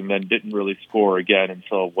 I think, and then didn't really score again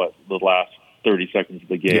until the last 30 seconds of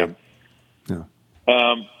the game. Yeah.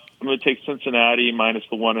 I'm going to take Cincinnati minus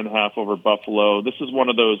the 1.5 over Buffalo. This is one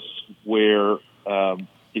of those where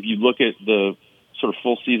if you look at the sort of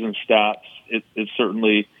full season stats, it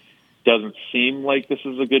certainly doesn't seem like this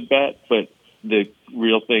is a good bet, but the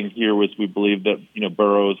real thing here was we believe that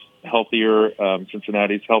Burrow's healthier,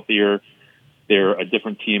 Cincinnati's healthier. They're a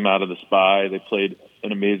different team out of the SPY. They played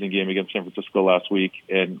an amazing game against San Francisco last week,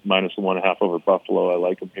 and minus the 1.5 over Buffalo. I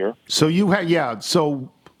like them here. So you had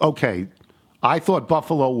okay. I thought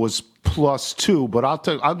Buffalo was +2, but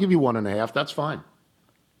I'll give you 1.5. That's fine.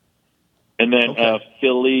 And then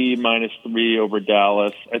Philly minus 3 over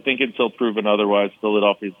Dallas. I think until proven otherwise,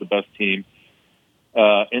 Philadelphia is the best team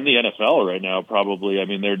in the NFL right now. Probably. I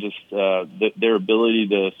mean, they're just their ability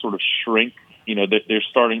to sort of shrink. They're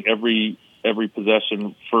starting every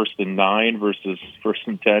possession 1st and 9 versus 1st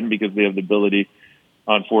and 10 because they have the ability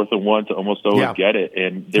on 4th and 1 to almost always get it,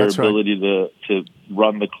 and their ability to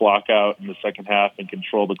run the clock out in the second half and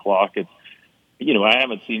control the clock. It's I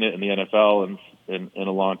haven't seen it in the NFL in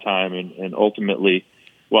a long time, and ultimately,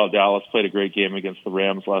 while Dallas played a great game against the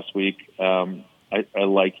Rams last week, I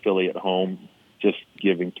like Philly at home, just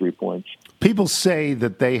giving 3 points. People say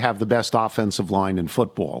that they have the best offensive line in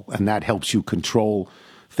football, and that helps you control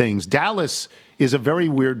things. Dallas is a very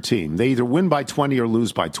weird team. They either win by 20 or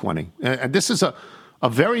lose by 20. And this is a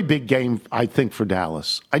very big game, I think, for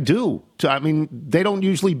Dallas. I do. I mean, they don't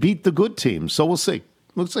usually beat the good teams, so we'll see.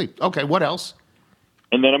 Okay, what else?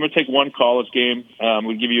 And then I'm going to take one college game.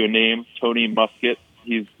 We'll give you a name, Tony Muskett.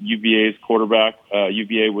 He's UVA's quarterback.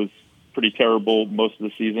 UVA was pretty terrible most of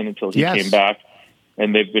the season until he came back,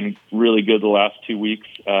 and they've been really good the last 2 weeks.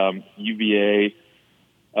 UVA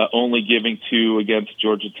only giving 2 against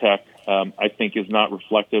Georgia Tech, I think, is not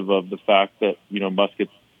reflective of the fact that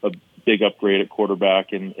Muskett's a big upgrade at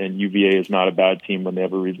quarterback, and UVA is not a bad team when they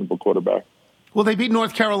have a reasonable quarterback. Well, they beat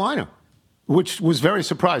North Carolina, which was very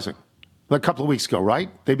surprising. A couple of weeks ago, right?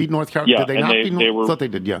 They beat North Carolina. Yeah, did they not beat North Carolina? I thought they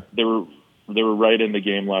did, yeah. They were right in the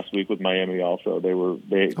game last week with Miami also. They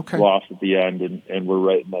lost at the end and were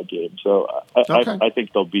right in that game. So I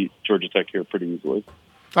think they'll beat Georgia Tech here pretty easily. All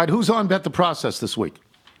right, who's on Bet the Process this week?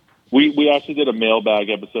 We actually did a mailbag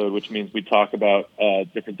episode, which means we talk about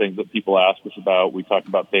different things that people ask us about. We talk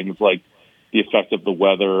about things like the effect of the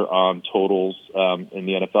weather on totals in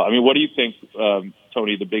the NFL. I mean, what do you think,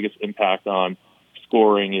 Tony, the biggest impact on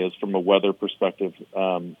scoring is from a weather perspective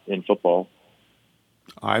in football?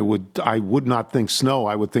 I would not think snow.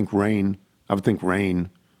 I would think rain.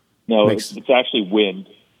 No, it's actually wind.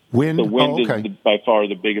 Wind? The wind okay. is by far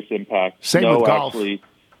the biggest impact. Same snow with golf. Actually,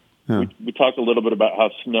 yeah. we talked a little bit about how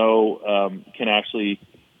snow can actually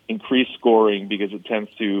increase scoring because it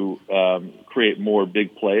tends to create more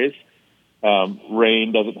big plays.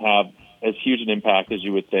 Rain doesn't have as huge an impact as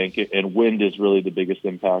you would think, and wind is really the biggest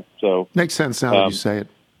impact. So makes sense now that you say it.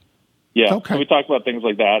 Yeah, okay. So we talk about things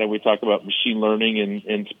like that, and we talk about machine learning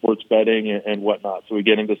and sports betting and whatnot. So we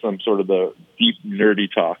get into some sort of the deep,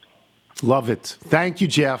 nerdy talk. Love it. Thank you,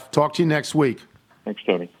 Jeff. Talk to you next week. Thanks,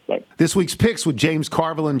 Tony. Bye. This week's picks with James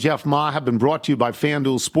Carville and Jeff Ma have been brought to you by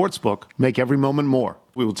FanDuel Sportsbook. Make every moment more.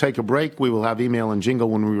 We will take a break. We will have email and jingle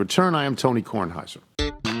when we return. I am Tony Kornheiser.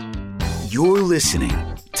 You're listening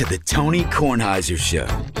to The Tony Kornheiser Show.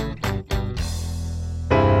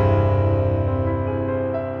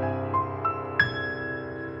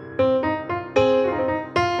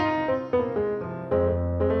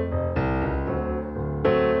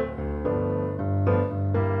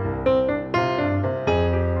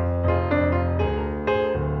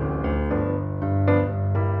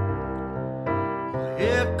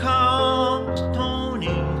 Here comes Tony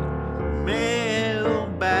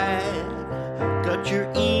Mailbag. Got your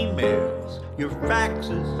emails, your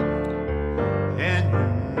faxes, and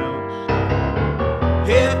your notes.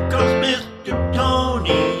 Here comes Mr.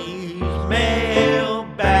 Tony's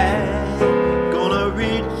Mailbag. Gonna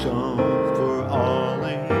read some for all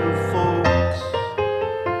of you folks.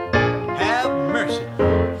 Have mercy.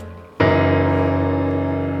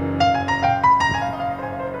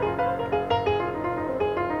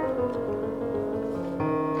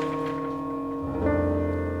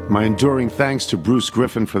 My enduring thanks to Bruce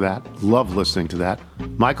Griffin for that. Love listening to that.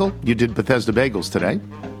 Michael, you did Bethesda Bagels today.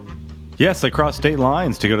 Yes, I crossed state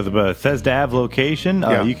lines to go to the Bethesda Ave location.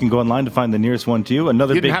 Yeah. You can go online to find the nearest one to you.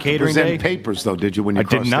 Another You didn't big have catering to present day. papers, though, did you, when you I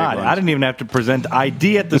crossed did not. state lines? I didn't even have to present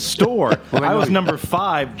ID at the store. Well, I was number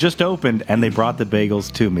 5, just opened, and they brought the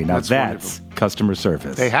bagels to me. Now that's customer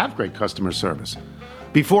service. They have great customer service.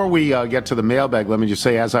 Before we get to the mailbag, let me just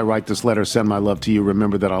say, as I write this letter, send my love to you.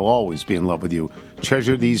 Remember that I'll always be in love with you.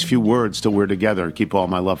 Treasure these few words till we're together. Keep all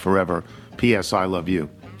my love forever. P.S. I love you.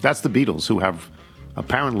 That's the Beatles, who have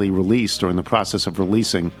apparently released, or in the process of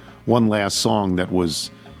releasing, one last song that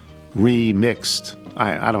was remixed.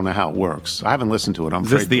 I don't know how it works. I haven't listened to it. I'm Is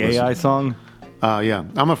this afraid the to AI listen. song? Yeah.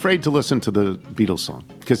 I'm afraid to listen to the Beatles song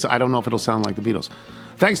because I don't know if it'll sound like the Beatles.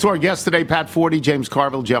 Thanks to our guests today, Pat Forty, James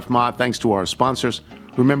Carville, Jeff Mott. Thanks to our sponsors.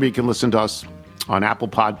 Remember, you can listen to us on Apple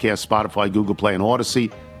Podcasts, Spotify, Google Play, and Odyssey.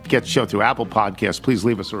 If you get the show through Apple Podcasts, please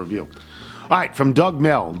leave us a review. All right, from Doug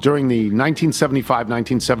Mell. During the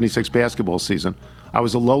 1975-1976 basketball season, I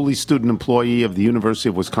was a lowly student employee of the University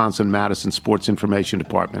of Wisconsin-Madison Sports Information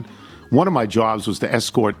Department. One of my jobs was to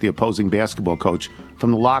escort the opposing basketball coach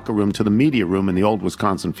from the locker room to the media room in the old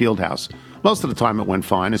Wisconsin Fieldhouse. Most of the time it went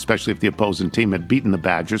fine, especially if the opposing team had beaten the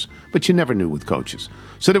Badgers, but you never knew with coaches.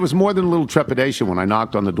 So there was more than a little trepidation when I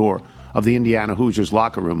knocked on the door of the Indiana Hoosiers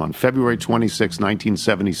locker room on February 26,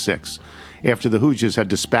 1976, after the Hoosiers had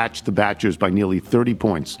dispatched the Badgers by nearly 30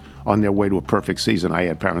 points on their way to a perfect season. I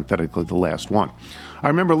had parenthetically the last one. I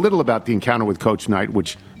remember little about the encounter with Coach Knight,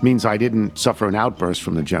 which means I didn't suffer an outburst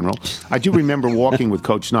from the general. I do remember walking with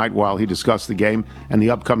Coach Knight while he discussed the game and the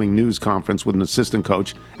upcoming news conference with an assistant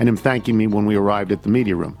coach, and him thanking me when we arrived at the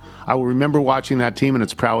media room. I will remember watching that team and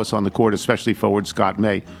its prowess on the court, especially forward Scott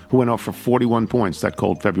May, who went off for 41 points that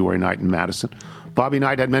cold February night in Madison. Bobby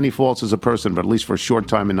Knight had many faults as a person, but at least for a short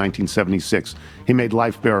time in 1976, he made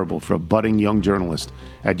life bearable for a budding young journalist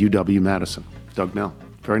at UW-Madison. Doug Mell.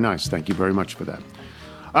 Very nice. Thank you very much for that.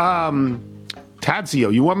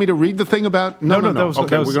 Tadzio, you want me to read the thing about? No. That was,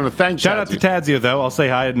 okay, we're going to thank Shout out to Tadzio, though. I'll say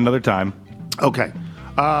hi at another time. Okay.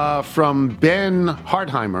 From Ben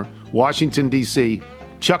Hartheimer, Washington, D.C.,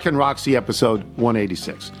 Chuck and Roxy, episode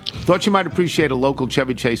 186. Thought you might appreciate a local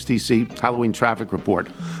Chevy Chase, D.C. Halloween traffic report.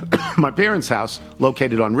 My parents' house,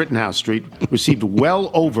 located on Rittenhouse Street, received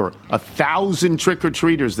well over 1,000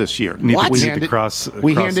 trick-or-treaters this year. We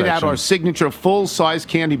We handed out our signature full-size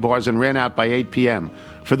candy bars and ran out by 8 p.m.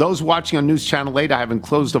 For those watching on News Channel 8, I have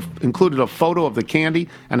included a photo of the candy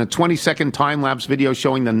and a 20-second time-lapse video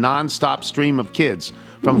showing the non-stop stream of kids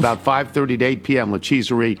from about 5:30 to 8 p.m. La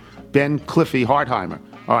Cheeserie, Ben Cliffy Hartheimer.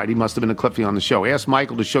 All right, he must have been a Cliffy on the show. Ask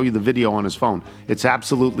Michael to show you the video on his phone. It's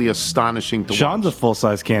absolutely astonishing to Sean's watch. a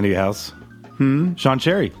full-size candy house. Sean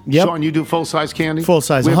Cherry. Yep. Sean, you do full-size candy? Full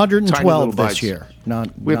size, We have 112 tiny little this year.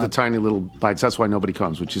 We have the tiny little bites. That's why nobody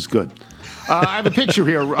comes, which is good. I have a picture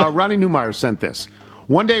here. Ronnie Newmeyer sent this.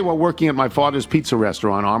 One day while working at my father's pizza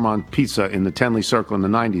restaurant, Armand Pizza, in the Tenley Circle in the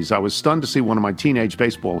 90s, I was stunned to see one of my teenage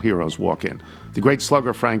baseball heroes walk in, the great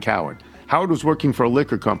slugger Frank Howard. Howard was working for a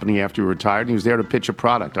liquor company after he retired, and he was there to pitch a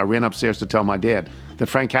product. I ran upstairs to tell my dad that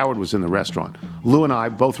Frank Howard was in the restaurant. Lou and I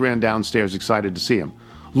both ran downstairs excited to see him.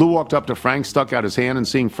 Lou walked up to Frank, stuck out his hand, and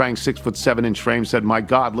seeing Frank's 6'7" frame, said, "My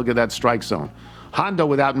God, look at that strike zone." Hondo,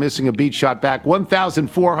 without missing a beat, shot back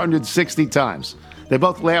 1,460 times. They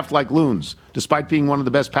both laughed like loons. Despite being one of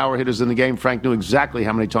the best power hitters in the game, Frank knew exactly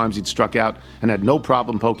how many times he'd struck out and had no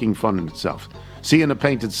problem poking fun at himself. See you in the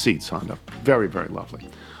painted seats, Hondo. Very, very lovely.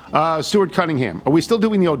 Stuart Cunningham. Are we still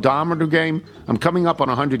doing the odometer game? I'm coming up on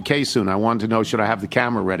 100K soon. I wanted to know, should I have the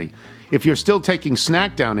camera ready? If you're still taking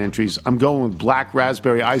snack down entries, I'm going with black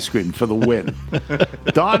raspberry ice cream for the win.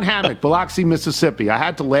 Don Hammock, Biloxi, Mississippi. I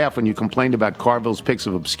had to laugh when you complained about Carville's picks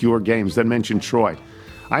of obscure games, then mentioned Troy.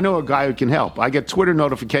 I know a guy who can help. I get Twitter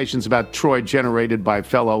notifications about Troy generated by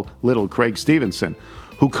fellow little Craig Stevenson,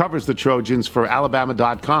 who covers the Trojans for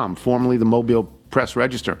Alabama.com, formerly the Mobile Press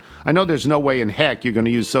Register. I know there's no way in heck you're going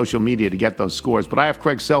to use social media to get those scores, but I have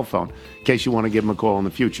Craig's cell phone in case you want to give him a call in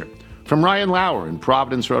the future. From Ryan Lauer in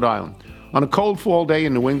Providence, Rhode Island. On a cold fall day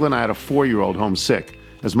in New England, I had a 4-year-old homesick.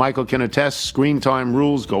 As Michael can attest, screen time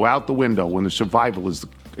rules go out the window when the survival is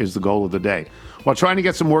the goal of the day. While trying to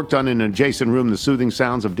get some work done in an adjacent room, the soothing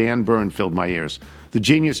sounds of Dan Byrne filled my ears. The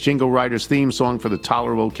genius jingle writer's theme song for the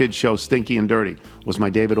tolerable kids show Stinky and Dirty was my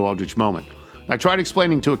David Aldrich moment. I tried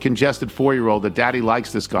explaining to a congested 4-year-old that Daddy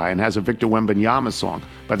likes this guy and has a Victor Wembanyama song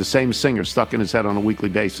by the same singer stuck in his head on a weekly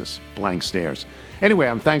basis. Blank stares. Anyway,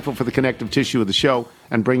 I'm thankful for the connective tissue of the show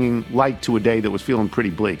and bringing light to a day that was feeling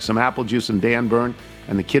pretty bleak. Some apple juice and Dan Byrne,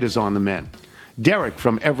 and the kid is on the mend. Derek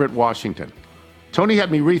from Everett, Washington. Tony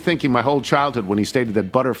had me rethinking my whole childhood when he stated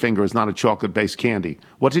that Butterfinger is not a chocolate-based candy.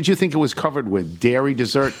 What did you think it was covered with? Dairy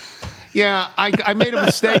dessert? Yeah, I made a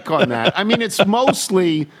mistake on that. I mean, it's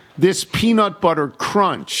mostly this peanut butter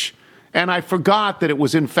crunch, and I forgot that it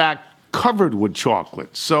was, in fact, covered with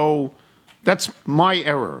chocolate. So that's my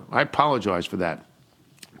error. I apologize for that.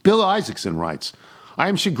 Bill Isaacson writes, I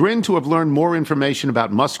am chagrined to have learned more information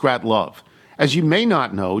about Muskrat Love. As you may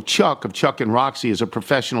not know, Chuck of Chuck and Roxy is a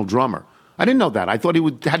professional drummer. I didn't know that. I thought he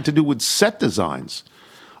had to do with set designs.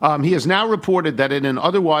 He has now reported that in an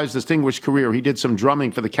otherwise distinguished career, he did some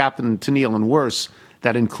drumming for the Captain and Tennille and worse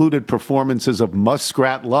that included performances of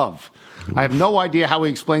Muskrat Love. I have no idea how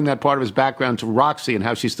he explained that part of his background to Roxy and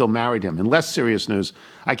how she still married him. In less serious news,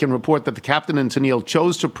 I can report that the Captain and Tennille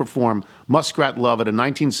chose to perform Muskrat Love at a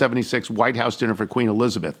 1976 White House dinner for Queen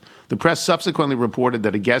Elizabeth. The press subsequently reported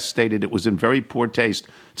that a guest stated it was in very poor taste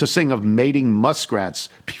to sing of mating muskrats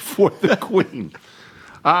before the Queen.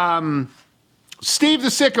 Steve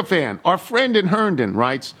the Sycophant, our friend in Herndon,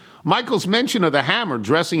 writes, Michael's mention of the Hammer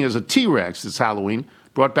dressing as a T-Rex this Halloween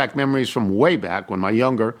brought back memories from way back when my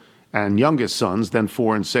younger and youngest sons, then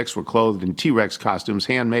 4 and 6, were clothed in T-Rex costumes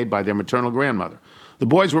handmade by their maternal grandmother. The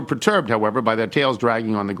boys were perturbed, however, by their tails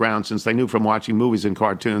dragging on the ground since they knew from watching movies and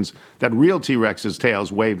cartoons that real T-Rex's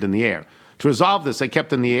tails waved in the air. To resolve this, they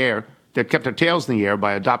kept their tails in the air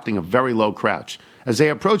by adopting a very low crouch. As they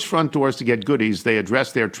approached front doors to get goodies, they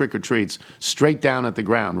addressed their trick-or-treats straight down at the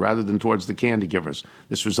ground rather than towards the candy givers.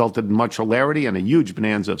 This resulted in much hilarity and a huge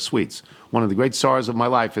bonanza of sweets. One of the great sorrows of my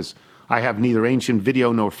life is I have neither ancient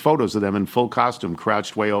video nor photos of them in full costume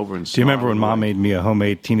crouched way over and Do you remember when Mom made me a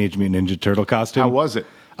homemade Teenage Mutant Ninja Turtle costume? How was it?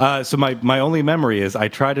 So my only memory is I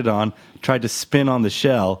tried it on, tried to spin on the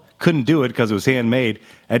shell, couldn't do it because it was handmade,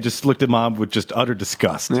 and just looked at Mom with just utter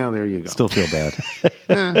disgust. Now, there you go. Still feel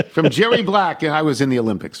bad. From Jerry Black, and I was in the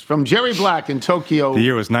Olympics. From Jerry Black in Tokyo. The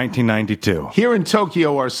year was 1992. Here in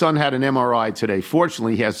Tokyo, our son had an MRI today.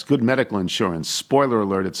 Fortunately, he has good medical insurance. Spoiler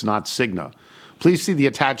alert, it's not Cigna. Please see the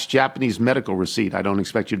attached Japanese medical receipt. I don't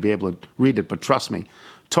expect you to be able to read it, but trust me.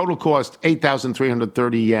 Total cost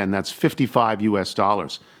 8,330 yen. That's $55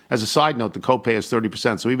 US. As a side note, the copay is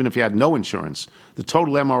 30%. So even if you had no insurance, the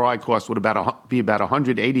total MRI cost would be about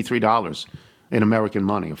 $183 in American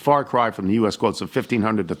money. A far cry from the U.S. quotes of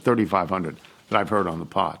 $1,500 to $3,500 that I've heard on the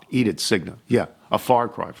pod. Eat it, Cigna. Yeah, a far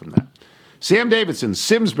cry from that. Sam Davidson,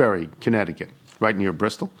 Simsbury, Connecticut, right near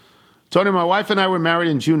Bristol. Tony, my wife and I were married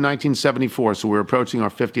in June 1974, so we're approaching our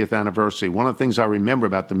 50th anniversary. One of the things I remember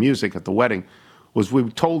about the music at the wedding was we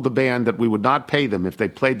told the band that we would not pay them if they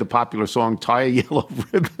played the popular song Tie a Yellow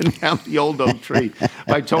Ribbon Down the Old Oak Tree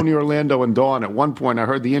by Tony Orlando and Dawn. At one point, I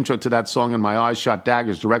heard the intro to that song and my eyes shot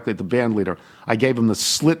daggers directly at the band leader. I gave him the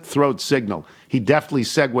slit throat signal. He deftly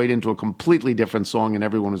segued into a completely different song and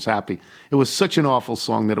everyone was happy. It was such an awful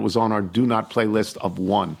song that it was on our do not play list of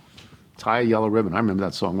one. Tie a Yellow Ribbon. I remember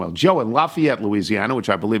that song well. Joe in Lafayette, Louisiana, which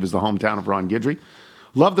I believe is the hometown of Ron Guidry.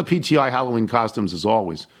 Love the PTI Halloween costumes as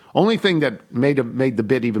always. Only thing that made the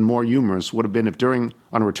bit even more humorous would have been if on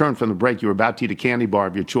a return from the break, you were about to eat a candy bar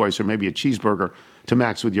of your choice or maybe a cheeseburger to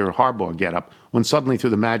max with your Harbaugh getup, when suddenly through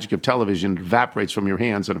the magic of television, it evaporates from your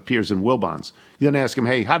hands and appears in Wilbon's. You then ask him,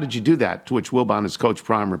 hey, how did you do that? To which Wilbon, as Coach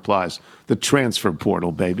Prime, replies, the transfer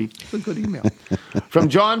portal, baby. It's a good email. From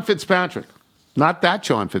John Fitzpatrick. Not that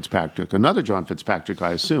John Fitzpatrick, another John Fitzpatrick,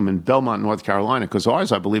 I assume, in Belmont, North Carolina, because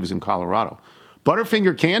ours, I believe, is in Colorado.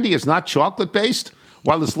 Butterfinger candy is not chocolate-based?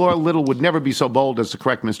 While this Laura Little would never be so bold as to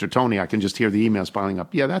correct Mr. Tony, I can just hear the emails piling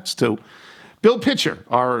up. Yeah, that's two. Bill Pitcher,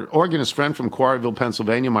 our organist friend from Quarryville,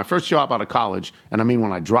 Pennsylvania. My first job out of college, and I mean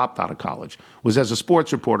when I dropped out of college, was as a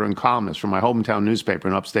sports reporter and columnist for my hometown newspaper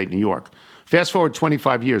in upstate New York. Fast forward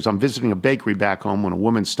 25 years, I'm visiting a bakery back home when a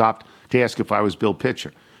woman stopped to ask if I was Bill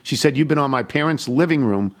Pitcher. She said, you've been on my parents' living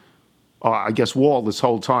room wall this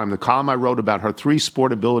whole time. The column I wrote about her 3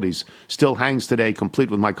 sport abilities still hangs today, complete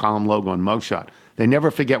with my column logo and mugshot. They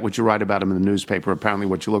never forget what you write about them in the newspaper, apparently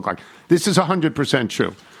what you look like. This is 100%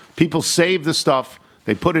 true. People save the stuff,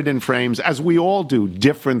 they put it in frames, as we all do,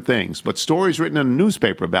 different things. But stories written in a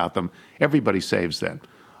newspaper about them, everybody saves them.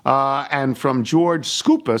 And from George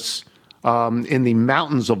Scoopus in the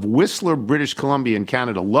mountains of Whistler, British Columbia in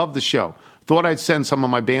Canada. Love the show. Thought I'd send some of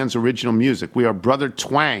my band's original music. We are Brother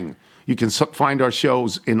Twang. You can find our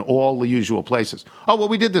shows in all the usual places. Oh, well,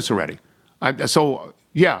 we did this already.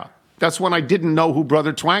 Yeah, that's when I didn't know who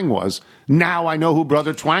Brother Twang was. Now I know who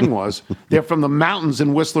Brother Twang was. They're from the mountains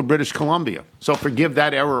in Whistler, British Columbia. So forgive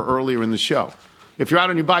that error earlier in the show. If you're out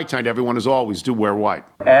on your bike tonight, everyone, as always, do wear white.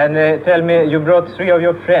 And tell me, you brought 3 of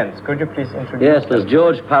your friends. Could you please introduce Yes, there's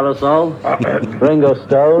George Parasol, Ringo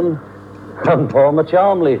Stone, and Paul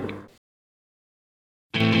McCharmley.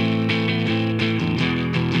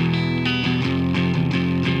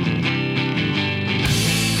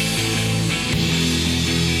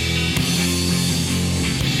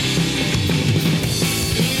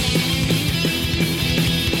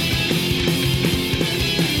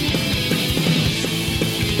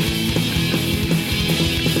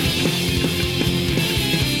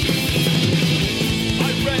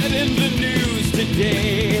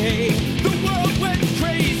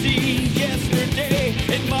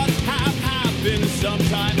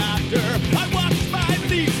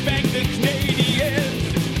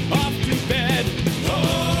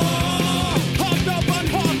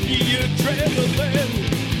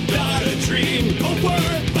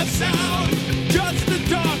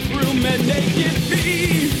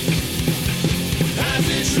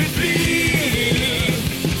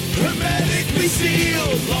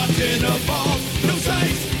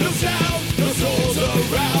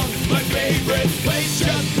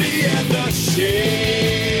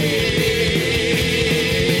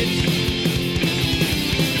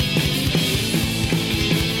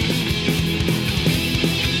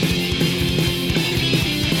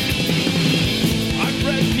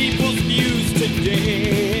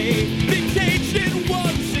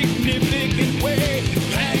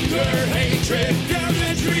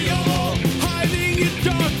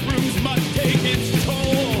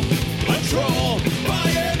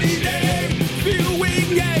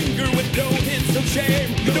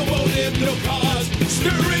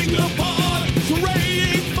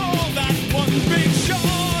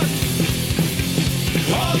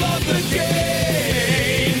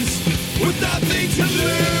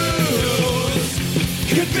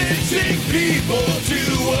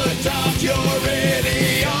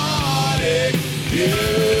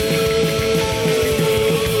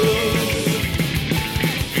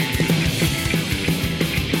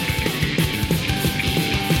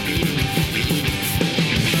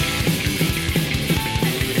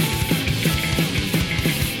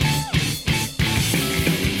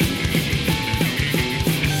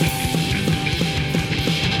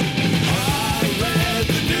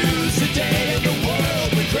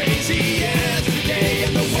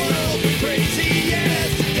 Crazy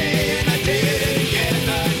yesterday.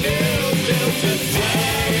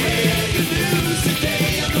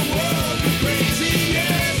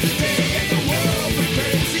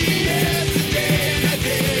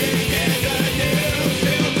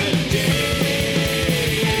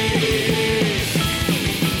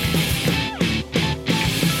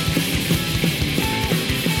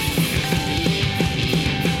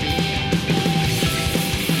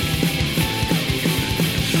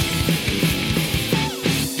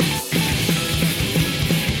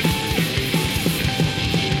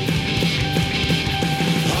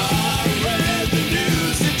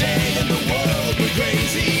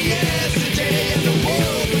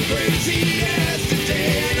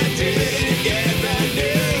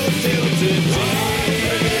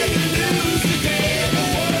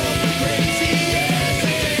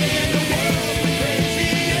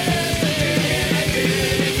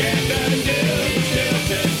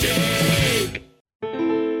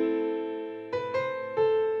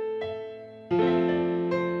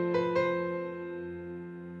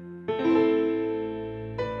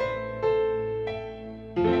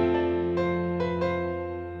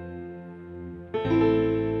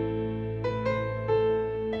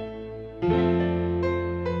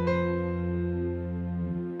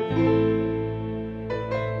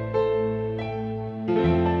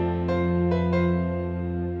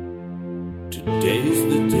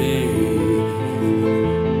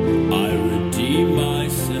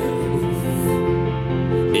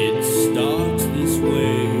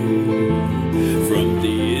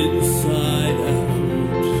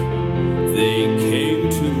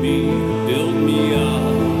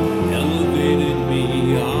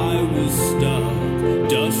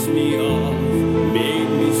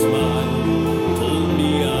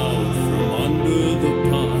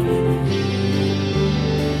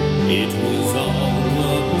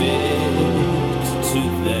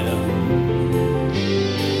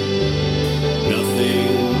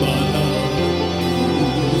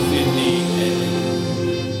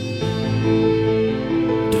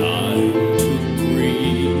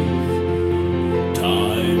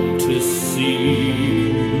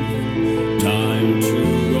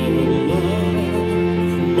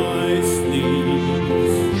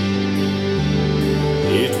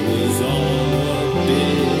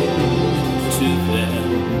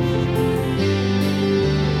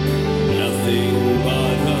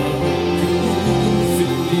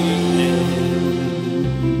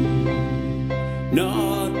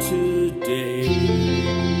 Not today,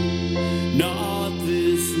 not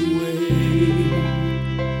this way.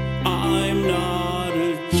 I'm not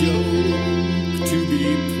a joke to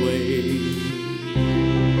be played.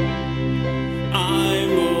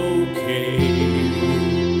 I'm okay,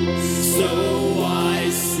 so I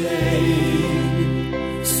say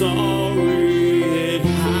sorry, it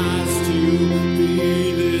has to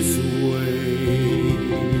be this way.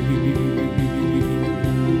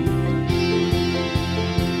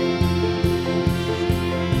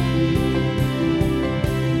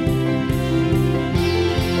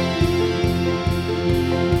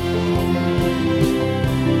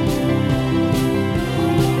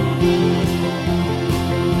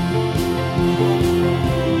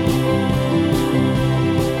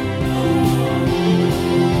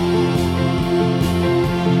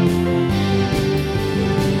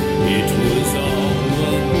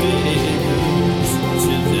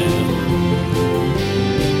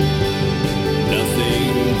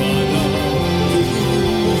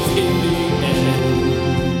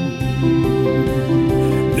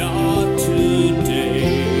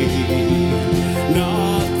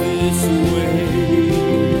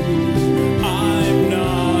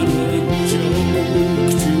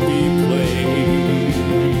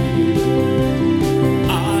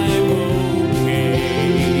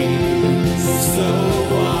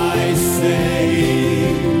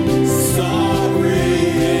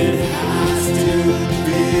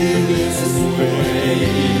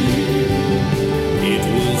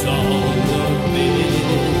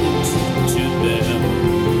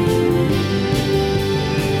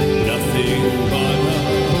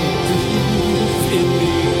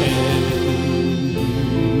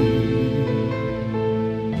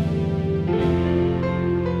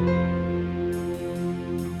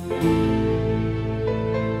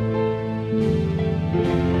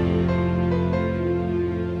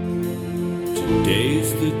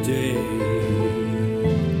 Today's the day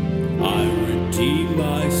I redeem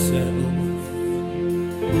myself.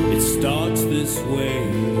 It starts this way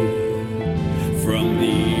from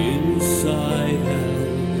the inside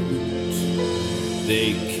out.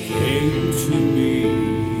 They came to me